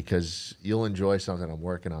 Ted, because you'll enjoy something I'm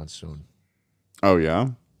working on soon. Oh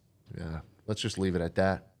yeah? Yeah. Let's just leave it at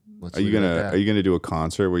that. Are you gonna do a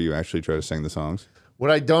concert where you actually try to sing the songs? What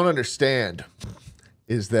I don't understand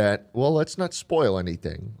is that, well, let's not spoil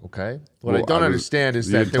anything, okay? What I don't understand is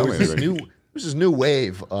that there was this new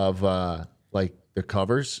wave of like the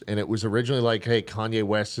covers, and it was originally like, hey, Kanye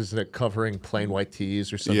West isn't it covering Plain White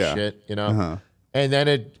Tees or some shit, you know? Uh-huh. And then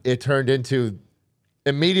it turned into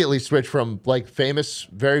immediately switched from like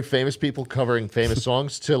very famous people covering famous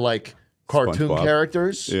songs to like cartoon SpongeBob.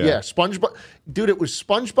 characters. Yeah, SpongeBob. Dude, it was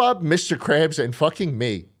SpongeBob, Mr. Krabs, and fucking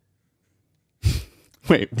me.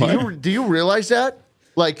 Wait, what? Do you realize that?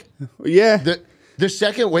 Like, the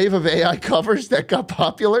second wave of AI covers that got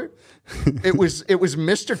popular, it was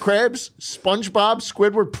Mr. Krabs, SpongeBob,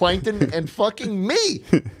 Squidward, Plankton, and fucking me.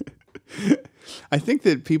 I think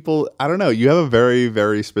that people, I don't know, you have a very,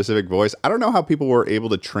 very specific voice. I don't know how people were able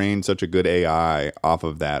to train such a good AI off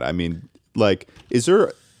of that. I mean, like,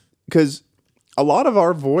 because a lot of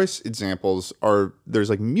our voice examples there's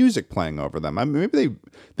like music playing over them. I mean, maybe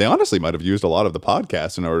they honestly might have used a lot of the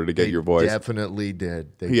podcasts in order to get your voice. Definitely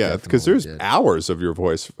did. Because there's hours of your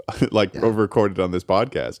voice recorded on this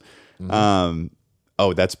podcast.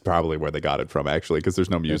 Mm-hmm. That's probably where they got it from, actually, because there's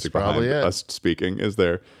no music behind us speaking, is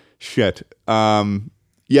there? Shit. I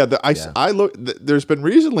look. There's been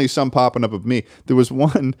recently some popping up of me. There was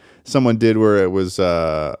one someone did where it was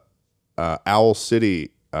Owl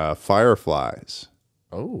City Fireflies.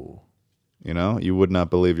 Oh, you would not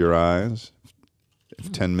believe your eyes.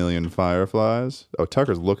 10 million fireflies. Oh,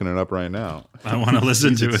 Tucker's looking it up right now. I want to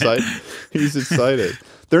listen to it. He's excited.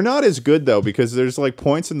 They're not as good though, because there's like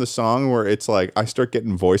points in the song where it's like I start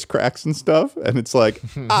getting voice cracks and stuff, and it's like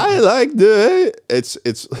I like the. It's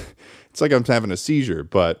like I'm having a seizure,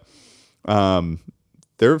 but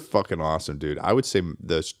they're fucking awesome, dude. I would say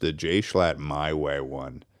the Jay Schlatt My Way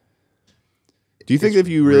one. Do you think if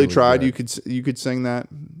you really tried, good. you could sing that?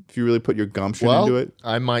 If you really put your gumption into it?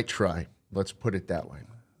 I might try. Let's put it that way.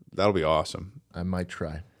 That'll be awesome. I might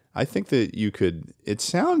try. I think that you could. It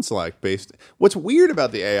sounds like What's weird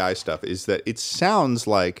about the AI stuff is that it sounds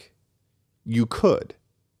like you could.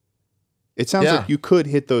 It sounds like you could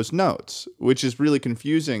hit those notes, which is really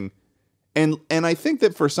confusing. And I think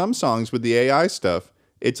that for some songs with the AI stuff,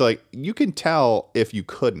 it's like you can tell if you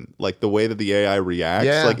couldn't, like the way that the AI reacts.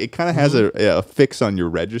 Yeah. Like it kind of has a fix on your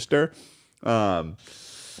register.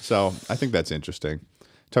 So I think that's interesting.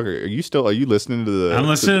 Tucker, are you listening to the? I'm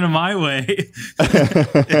listening to My Way.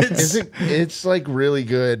 It's like really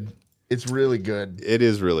good. It's really good. It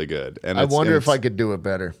is really good, and I wonder if I could do it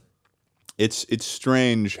better. It's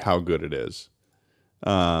strange how good it is.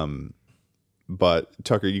 But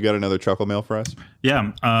Tucker, you got another chuckle mail for us?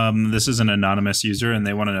 Yeah. This is an anonymous user, and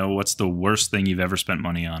they want to know what's the worst thing you've ever spent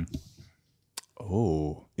money on.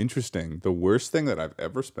 Oh, interesting. The worst thing that I've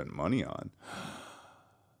ever spent money on.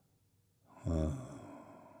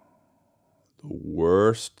 The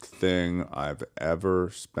worst thing I've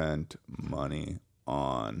ever spent money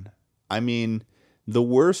on. I mean, the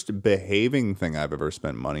worst behaving thing I've ever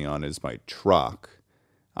spent money on is my truck.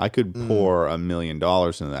 I could pour $1 million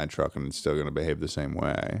into that truck and it's still going to behave the same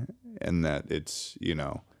way. And that it's,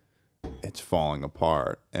 it's falling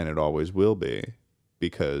apart, and it always will be,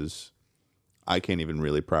 because I can't even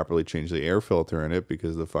really properly change the air filter in it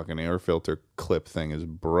because the fucking air filter clip thing is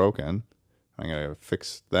broken. I gotta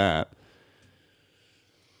fix that.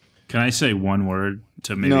 Can I say one word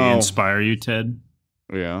to maybe inspire you, Ted?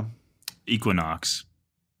 Yeah. Equinox.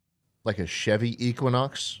 Like a Chevy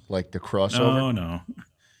Equinox, like the crossover. No.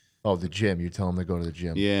 Oh, the gym. You tell them to go to the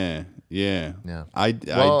gym. Yeah. I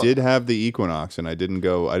Well, did have the Equinox, and I didn't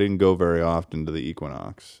go very often to the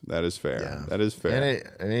Equinox. That is fair. Yeah. That is fair.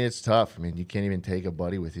 And it's tough. I mean, you can't even take a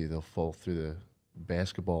buddy with you. They'll fall through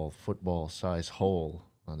the football size hole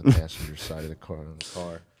on the passenger side of the car.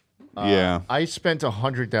 Yeah. I spent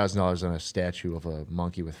 $100,000 on a statue of a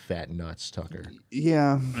monkey with fat nuts, Tucker.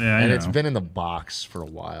 Yeah. And it's been in the box for a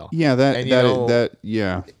while. Yeah,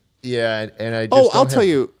 yeah. Yeah, and I just I'll tell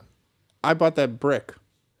you, I bought that brick.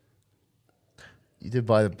 You did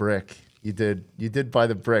buy the brick. You did buy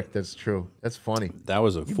the brick. That's true. That's funny. That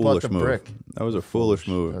was a You foolish bought the move. brick. That was a foolish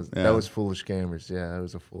move. That was foolish gamers. Yeah, that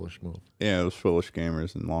was a foolish move. Yeah, it was foolish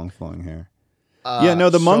gamers and long flowing hair.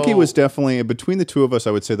 The monkey was definitely, between the two of us,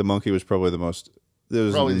 I would say the monkey was probably the most.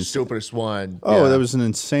 Probably the stupidest one. Oh, yeah. that was an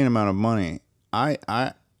insane amount of money. I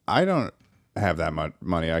don't have that much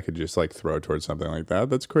money I could just like throw towards something like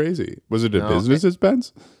that. That's crazy. Was it a business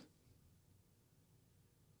expense?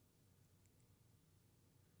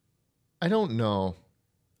 I don't know.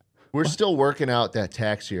 We're still working out that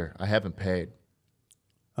tax year. I haven't paid.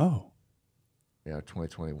 Oh. Yeah,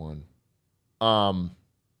 2021.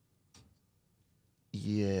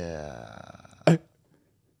 Yeah.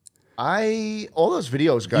 All those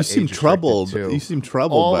videos got You seem age troubled. restricted, too. You seem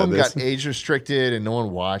troubled All by of them this. got age restricted, and no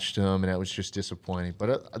one watched them, and that was just disappointing.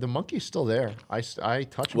 But the monkey's still there. I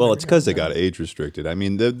touch him. Well, every it's because now they and got age restricted. I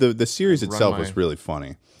mean, the series itself was really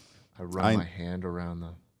funny. I run my hand around the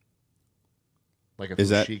like a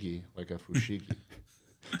fushigi.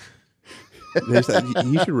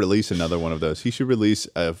 He should release another one of those. He should release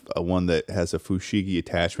a one that has a fushigi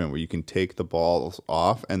attachment where you can take the balls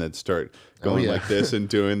off and then start going like this and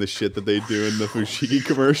doing the shit that they do in the fushigi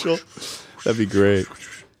commercial. That'd be great.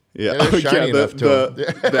 Yeah, that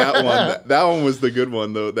one was the good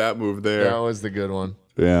one though. That move there. That was the good one.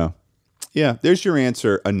 Yeah. There's your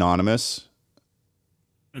answer, anonymous.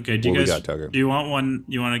 Okay. Do you want one?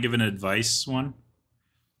 You want to give an advice one?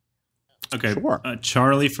 Okay. Sure.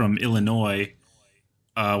 Charlie from Illinois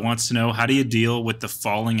wants to know, how do you deal with the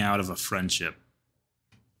falling out of a friendship?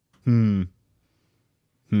 Make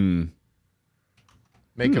a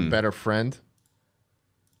better friend.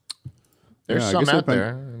 There's some out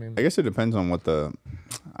there. I guess it depends on what I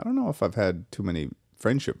don't know if I've had too many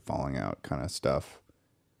friendship falling out kind of stuff.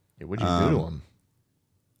 Yeah, what'd you do to them?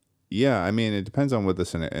 Yeah, I mean, it depends on what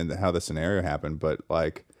how the scenario happened, but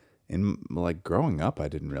like growing up, I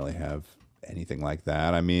didn't really have anything like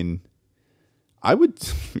that. I mean, I would,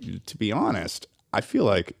 to be honest, I feel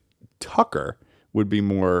like Tucker would be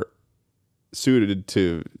more suited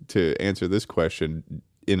to answer this question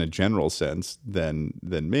in a general sense than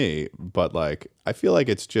me. But like, I feel like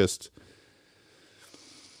it's just,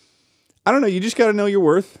 I don't know. You just got to know your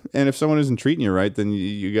worth, and if someone isn't treating you right, then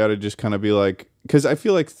you got to just kind of be like, because I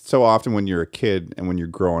feel like so often when you're a kid and when you're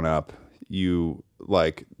growing up, you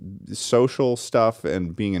like social stuff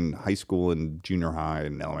and being in high school and junior high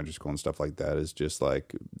and elementary school and stuff like that is just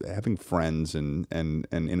like having friends and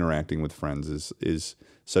interacting with friends is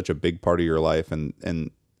such a big part of your life,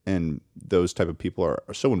 and those type of people are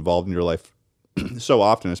so involved in your life so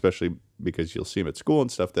often, especially because you'll see them at school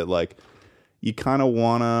and stuff, that like you kind of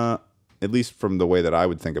want to, at least from the way that I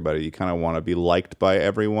would think about it, you kind of want to be liked by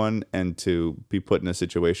everyone and to be put in a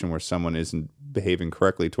situation where someone isn't behaving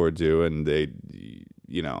correctly towards you and they,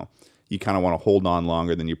 you know, you kind of want to hold on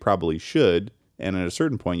longer than you probably should. And at a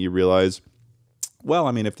certain point you realize, well,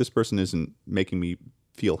 I mean, if this person isn't making me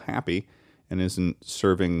feel happy and isn't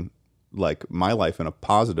serving like my life in a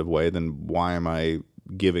positive way, then why am I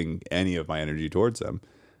giving any of my energy towards them?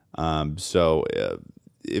 So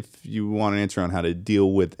if you want an answer on how to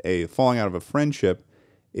deal with a falling out of a friendship,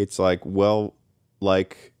 it's like, well,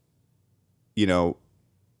 like, you know,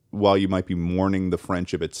 while you might be mourning the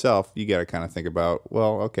friendship itself, you got to kind of think about,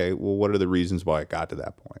 well, okay, well, what are the reasons why it got to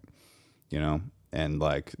that point, you know? And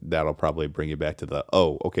like, that'll probably bring you back to the,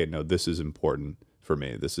 oh, okay, no, this is important for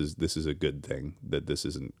me. This is a good thing that this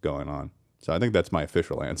isn't going on. So I think that's my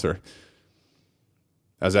official answer.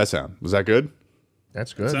 How's that sound? Was that good?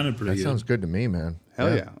 That's good. Sounded pretty good. Sounds good to me, man.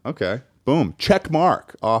 Hell yeah. Okay. Boom. Check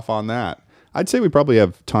mark off on that. I'd say we probably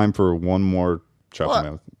have time for one more chuckle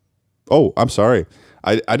mail. Oh, I'm sorry.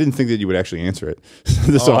 I didn't think that you would actually answer it.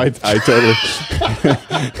 So I totally.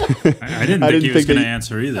 I didn't think he was going to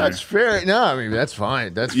answer either. That's fair. No, I mean that's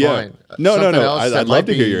fine. That's Yeah. fine. No. Something else I'd that love might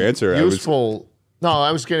to hear be your answer. Useful.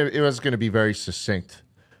 It was gonna be very succinct.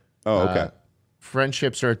 Oh, okay.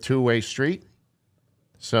 Friendships are a two-way street,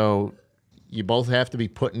 so you both have to be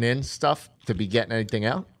putting in stuff to be getting anything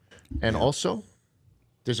out, and also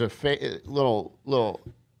there's a little.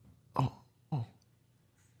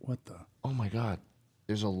 What the? Oh my God!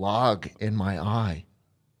 There's a log in my eye,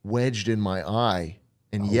 wedged in my eye,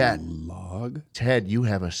 and yet, Log? Ted, you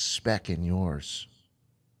have a speck in yours.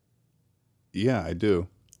 Yeah, I do.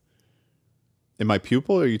 In my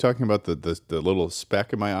pupil? Are you talking about the little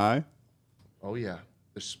speck in my eye? Oh yeah,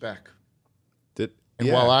 the speck.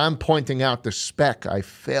 And while I'm pointing out the speck, I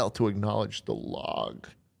fail to acknowledge the log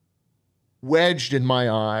wedged in my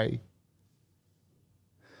eye.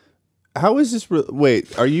 How is this?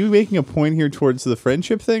 Wait, are you making a point here towards the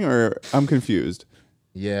friendship thing, or I'm confused?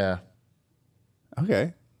 Yeah.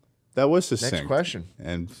 Okay, that was succinct. Next question.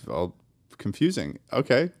 And all confusing.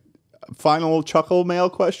 Okay, final chuckle mail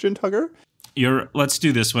question, Tugger. Let's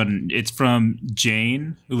do this one. It's from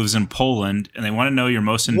Jane, who lives in Poland, and they want to know your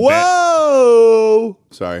most Whoa!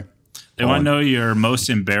 Sorry. They want to know your most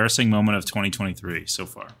embarrassing moment of 2023 so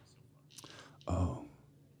far. Oh.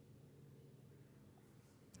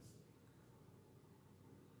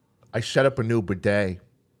 I set up a new bidet,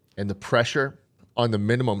 and the pressure on the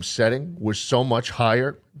minimum setting was so much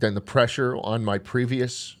higher than the pressure on my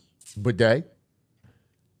previous bidet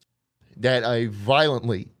that I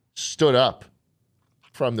violently stood up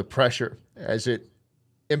from the pressure as it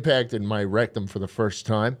impacted my rectum for the first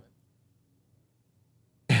time.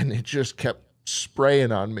 And it just kept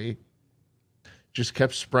spraying on me. Just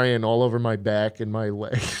kept spraying all over my back and my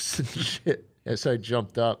legs and shit as I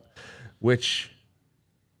jumped up, which,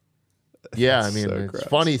 yeah, I mean, so it's gross.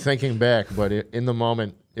 funny thinking back, but in the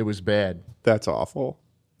moment, it was bad. That's awful.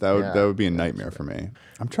 That would be a nightmare for me.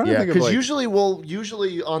 I'm trying to Yeah, think of because like,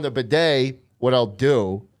 usually on the bidet, what I'll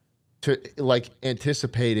do to like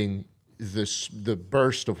anticipating the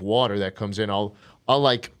burst of water that comes in, I'll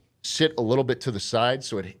like sit a little bit to the side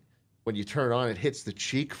so when you turn it on, it hits the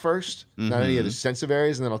cheek first, not any of the sensitive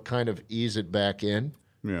areas, and then I'll kind of ease it back in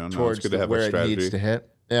towards it's good to have a where it strategy. needs to hit.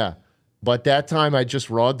 Yeah, but that time I just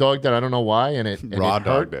raw dogged it. I don't know why, and it dogged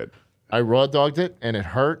hurt. it. I raw dogged it, and it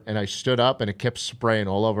hurt, and I stood up, and it kept spraying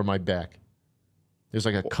all over my back. There's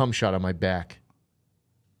like a cum shot on my back.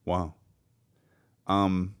 Wow.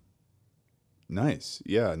 Nice.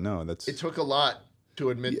 Yeah. No, that's. It took a lot to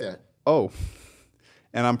admit that. Oh,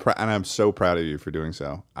 and I'm so proud of you for doing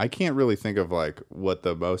so. I can't really think of like what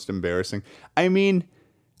the most embarrassing. I mean,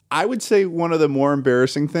 I would say one of the more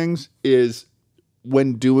embarrassing things is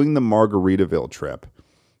when doing the Margaritaville trip.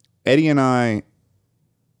 Eddie and I,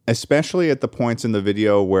 especially at the points in the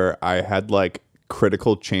video where I had like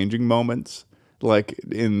critical changing moments, like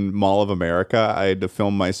in Mall of America, I had to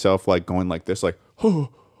film myself like going like this, like in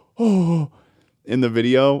the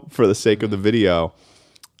video for the sake of the video.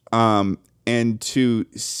 And to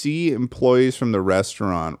see employees from the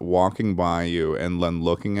restaurant walking by you and then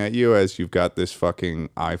looking at you as you've got this fucking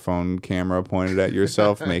iPhone camera pointed at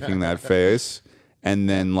yourself, making that face, and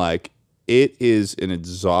then like it is an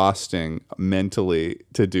exhausting mentally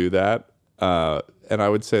to do that. And I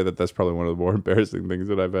would say that that's probably one of the more embarrassing things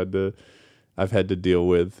that I've had to deal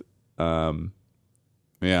with.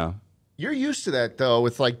 Yeah. You're used to that though,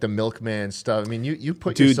 with like the milkman stuff. I mean, you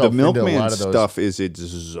put Dude, yourself the into a milkman lot of those. stuff is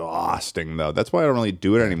exhausting, though. That's why I don't really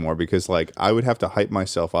do it anymore, because like I would have to hype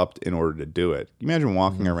myself up in order to do it. Can you imagine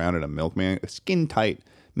walking around in a skin tight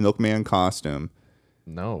milkman costume,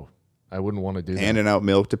 No, I wouldn't want to do that. handing out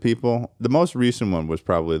milk to people? The most recent one was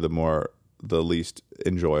probably the least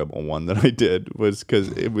enjoyable one that I did, was because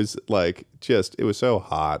it was like it was so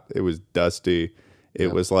hot, it was dusty.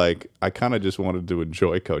 It was like I kind of just wanted to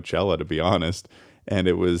enjoy Coachella, to be honest. And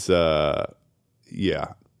it was, There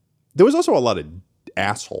was also a lot of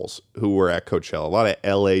assholes who were at Coachella. A lot of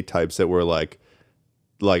LA types that were like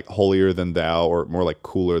holier than thou, or more like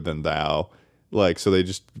cooler than thou. Like, so they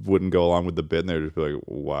just wouldn't go along with the bit, and they would just be like,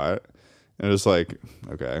 "What?" And it was like,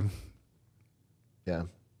 okay. Yeah.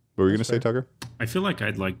 What were you gonna say, Tucker? I feel like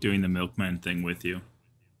I'd like doing the milkman thing with you.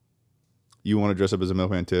 You want to dress up as a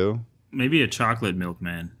milkman too? Maybe a chocolate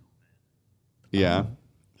milkman, Yeah.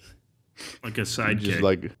 like a sidekick. Just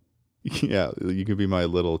like, yeah, you could be my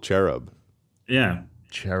little cherub. Yeah.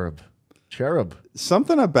 Cherub.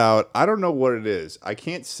 Something about, I don't know what it is. I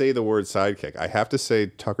can't say the word sidekick. I have to say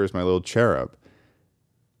Tucker's my little cherub.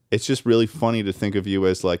 It's just really funny to think of you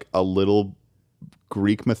as like a little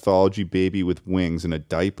Greek mythology baby with wings and a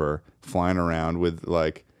diaper flying around with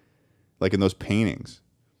like in those paintings.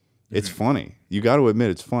 It's funny. You got to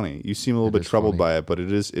admit it's funny. You seem a little bit troubled by it, but it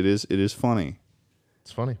is funny.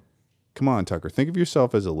 It's funny. Come on, Tucker. Think of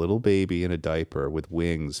yourself as a little baby in a diaper with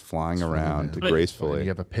wings flying around gracefully. You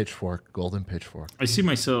have a pitchfork, golden pitchfork. I see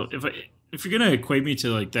myself, if you're gonna equate me to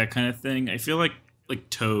like that kind of thing, I feel like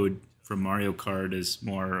Toad from Mario Kart is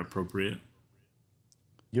more appropriate.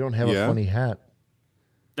 You don't have a funny hat.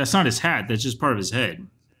 That's not his hat. That's just part of his head.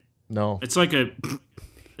 No. It's like a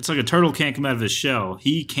turtle can't come out of his shell.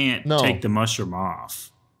 He can't take the mushroom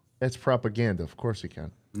off. That's propaganda. Of course he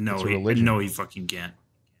can. No, he fucking can't.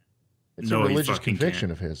 It's a religious conviction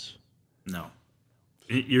of his. No.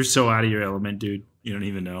 You're so out of your element, dude. You don't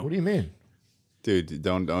even know. What do you mean? Dude,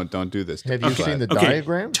 don't do this. Have you seen the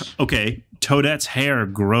diagrams? Okay. Toadette's hair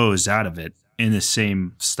grows out of it in the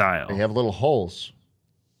same style. They have little holes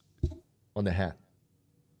on the hat.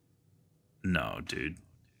 No, dude.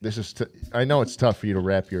 This is. I know it's tough for you to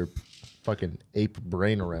wrap your fucking ape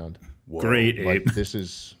brain around. Whoa. Great ape. But this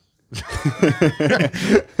is. But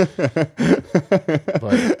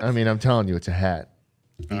I mean, I'm telling you, it's a hat.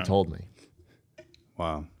 He told me.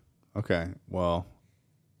 Wow. Okay. Well,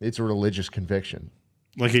 it's a religious conviction.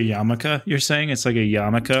 Like a yarmulke? You're saying it's like a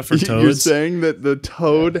yarmulke for toads? You're saying that the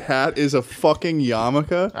toad hat is a fucking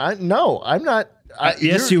yarmulke? No, I'm not.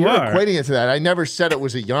 Yes, you're are equating it to that. I never said it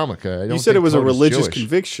was a yarmulke. You said it was a religious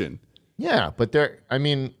conviction. Yeah, but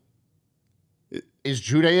is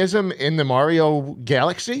Judaism in the Mario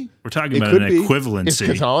galaxy? We're talking about an equivalency. Is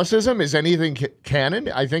Catholicism? Is anything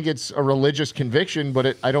canon? I think it's a religious conviction,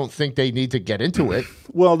 but I don't think they need to get into it.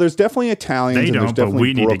 Well, there's definitely Italians. They don't, but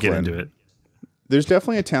we need to get into it. There's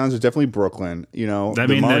definitely Italians. There's definitely Brooklyn. You know,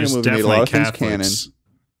 the Mario movie made a lot of things canon.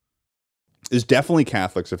 There's definitely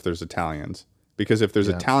Catholics if there's Italians, because if there's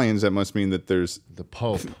Italians, that must mean that there's the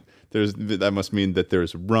Pope. That must mean that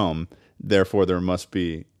there's Rome. Therefore, there must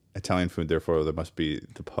be Italian food, therefore there must be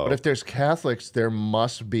the Pope. But if there's Catholics, there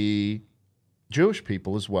must be Jewish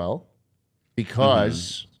people as well,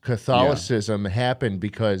 because Catholicism happened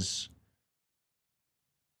because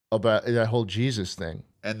about that whole Jesus thing.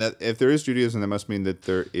 And that if there is Judaism, that must mean that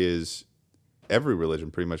there is every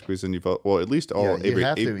religion pretty much, because then you've at least all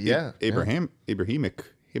Abrahamic.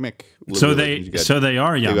 So they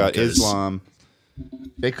are yarmulkes. You got Islam.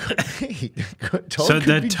 They could.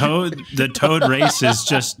 The toad race is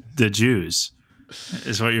just the Jews,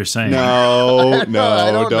 is what you're saying. No,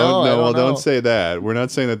 don't say that. We're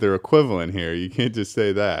not saying that they're equivalent here. You can't just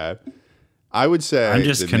say that. I would say I'm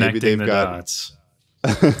just connecting the dots.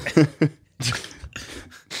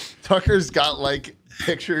 Tucker's got like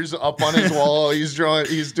pictures up on his wall. He's doing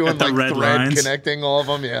like red thread lines. Connecting all of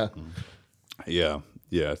them. Yeah.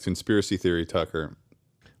 It's conspiracy theory, Tucker.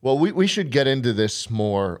 Well, we should get into this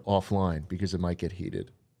more offline because it might get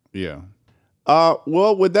heated. Yeah.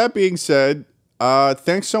 Well, with that being said,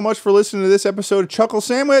 thanks so much for listening to this episode of Chuckle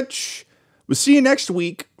Sandwich. We'll see you next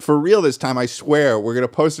week. For real this time, I swear. We're going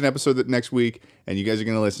to post an episode next week, and you guys are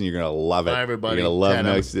going to listen. You're going to love it. Bye, everybody. You're going to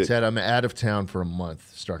love Ted, I'm out of town for a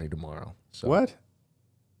month starting tomorrow. So. What?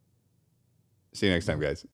 See you next time, guys.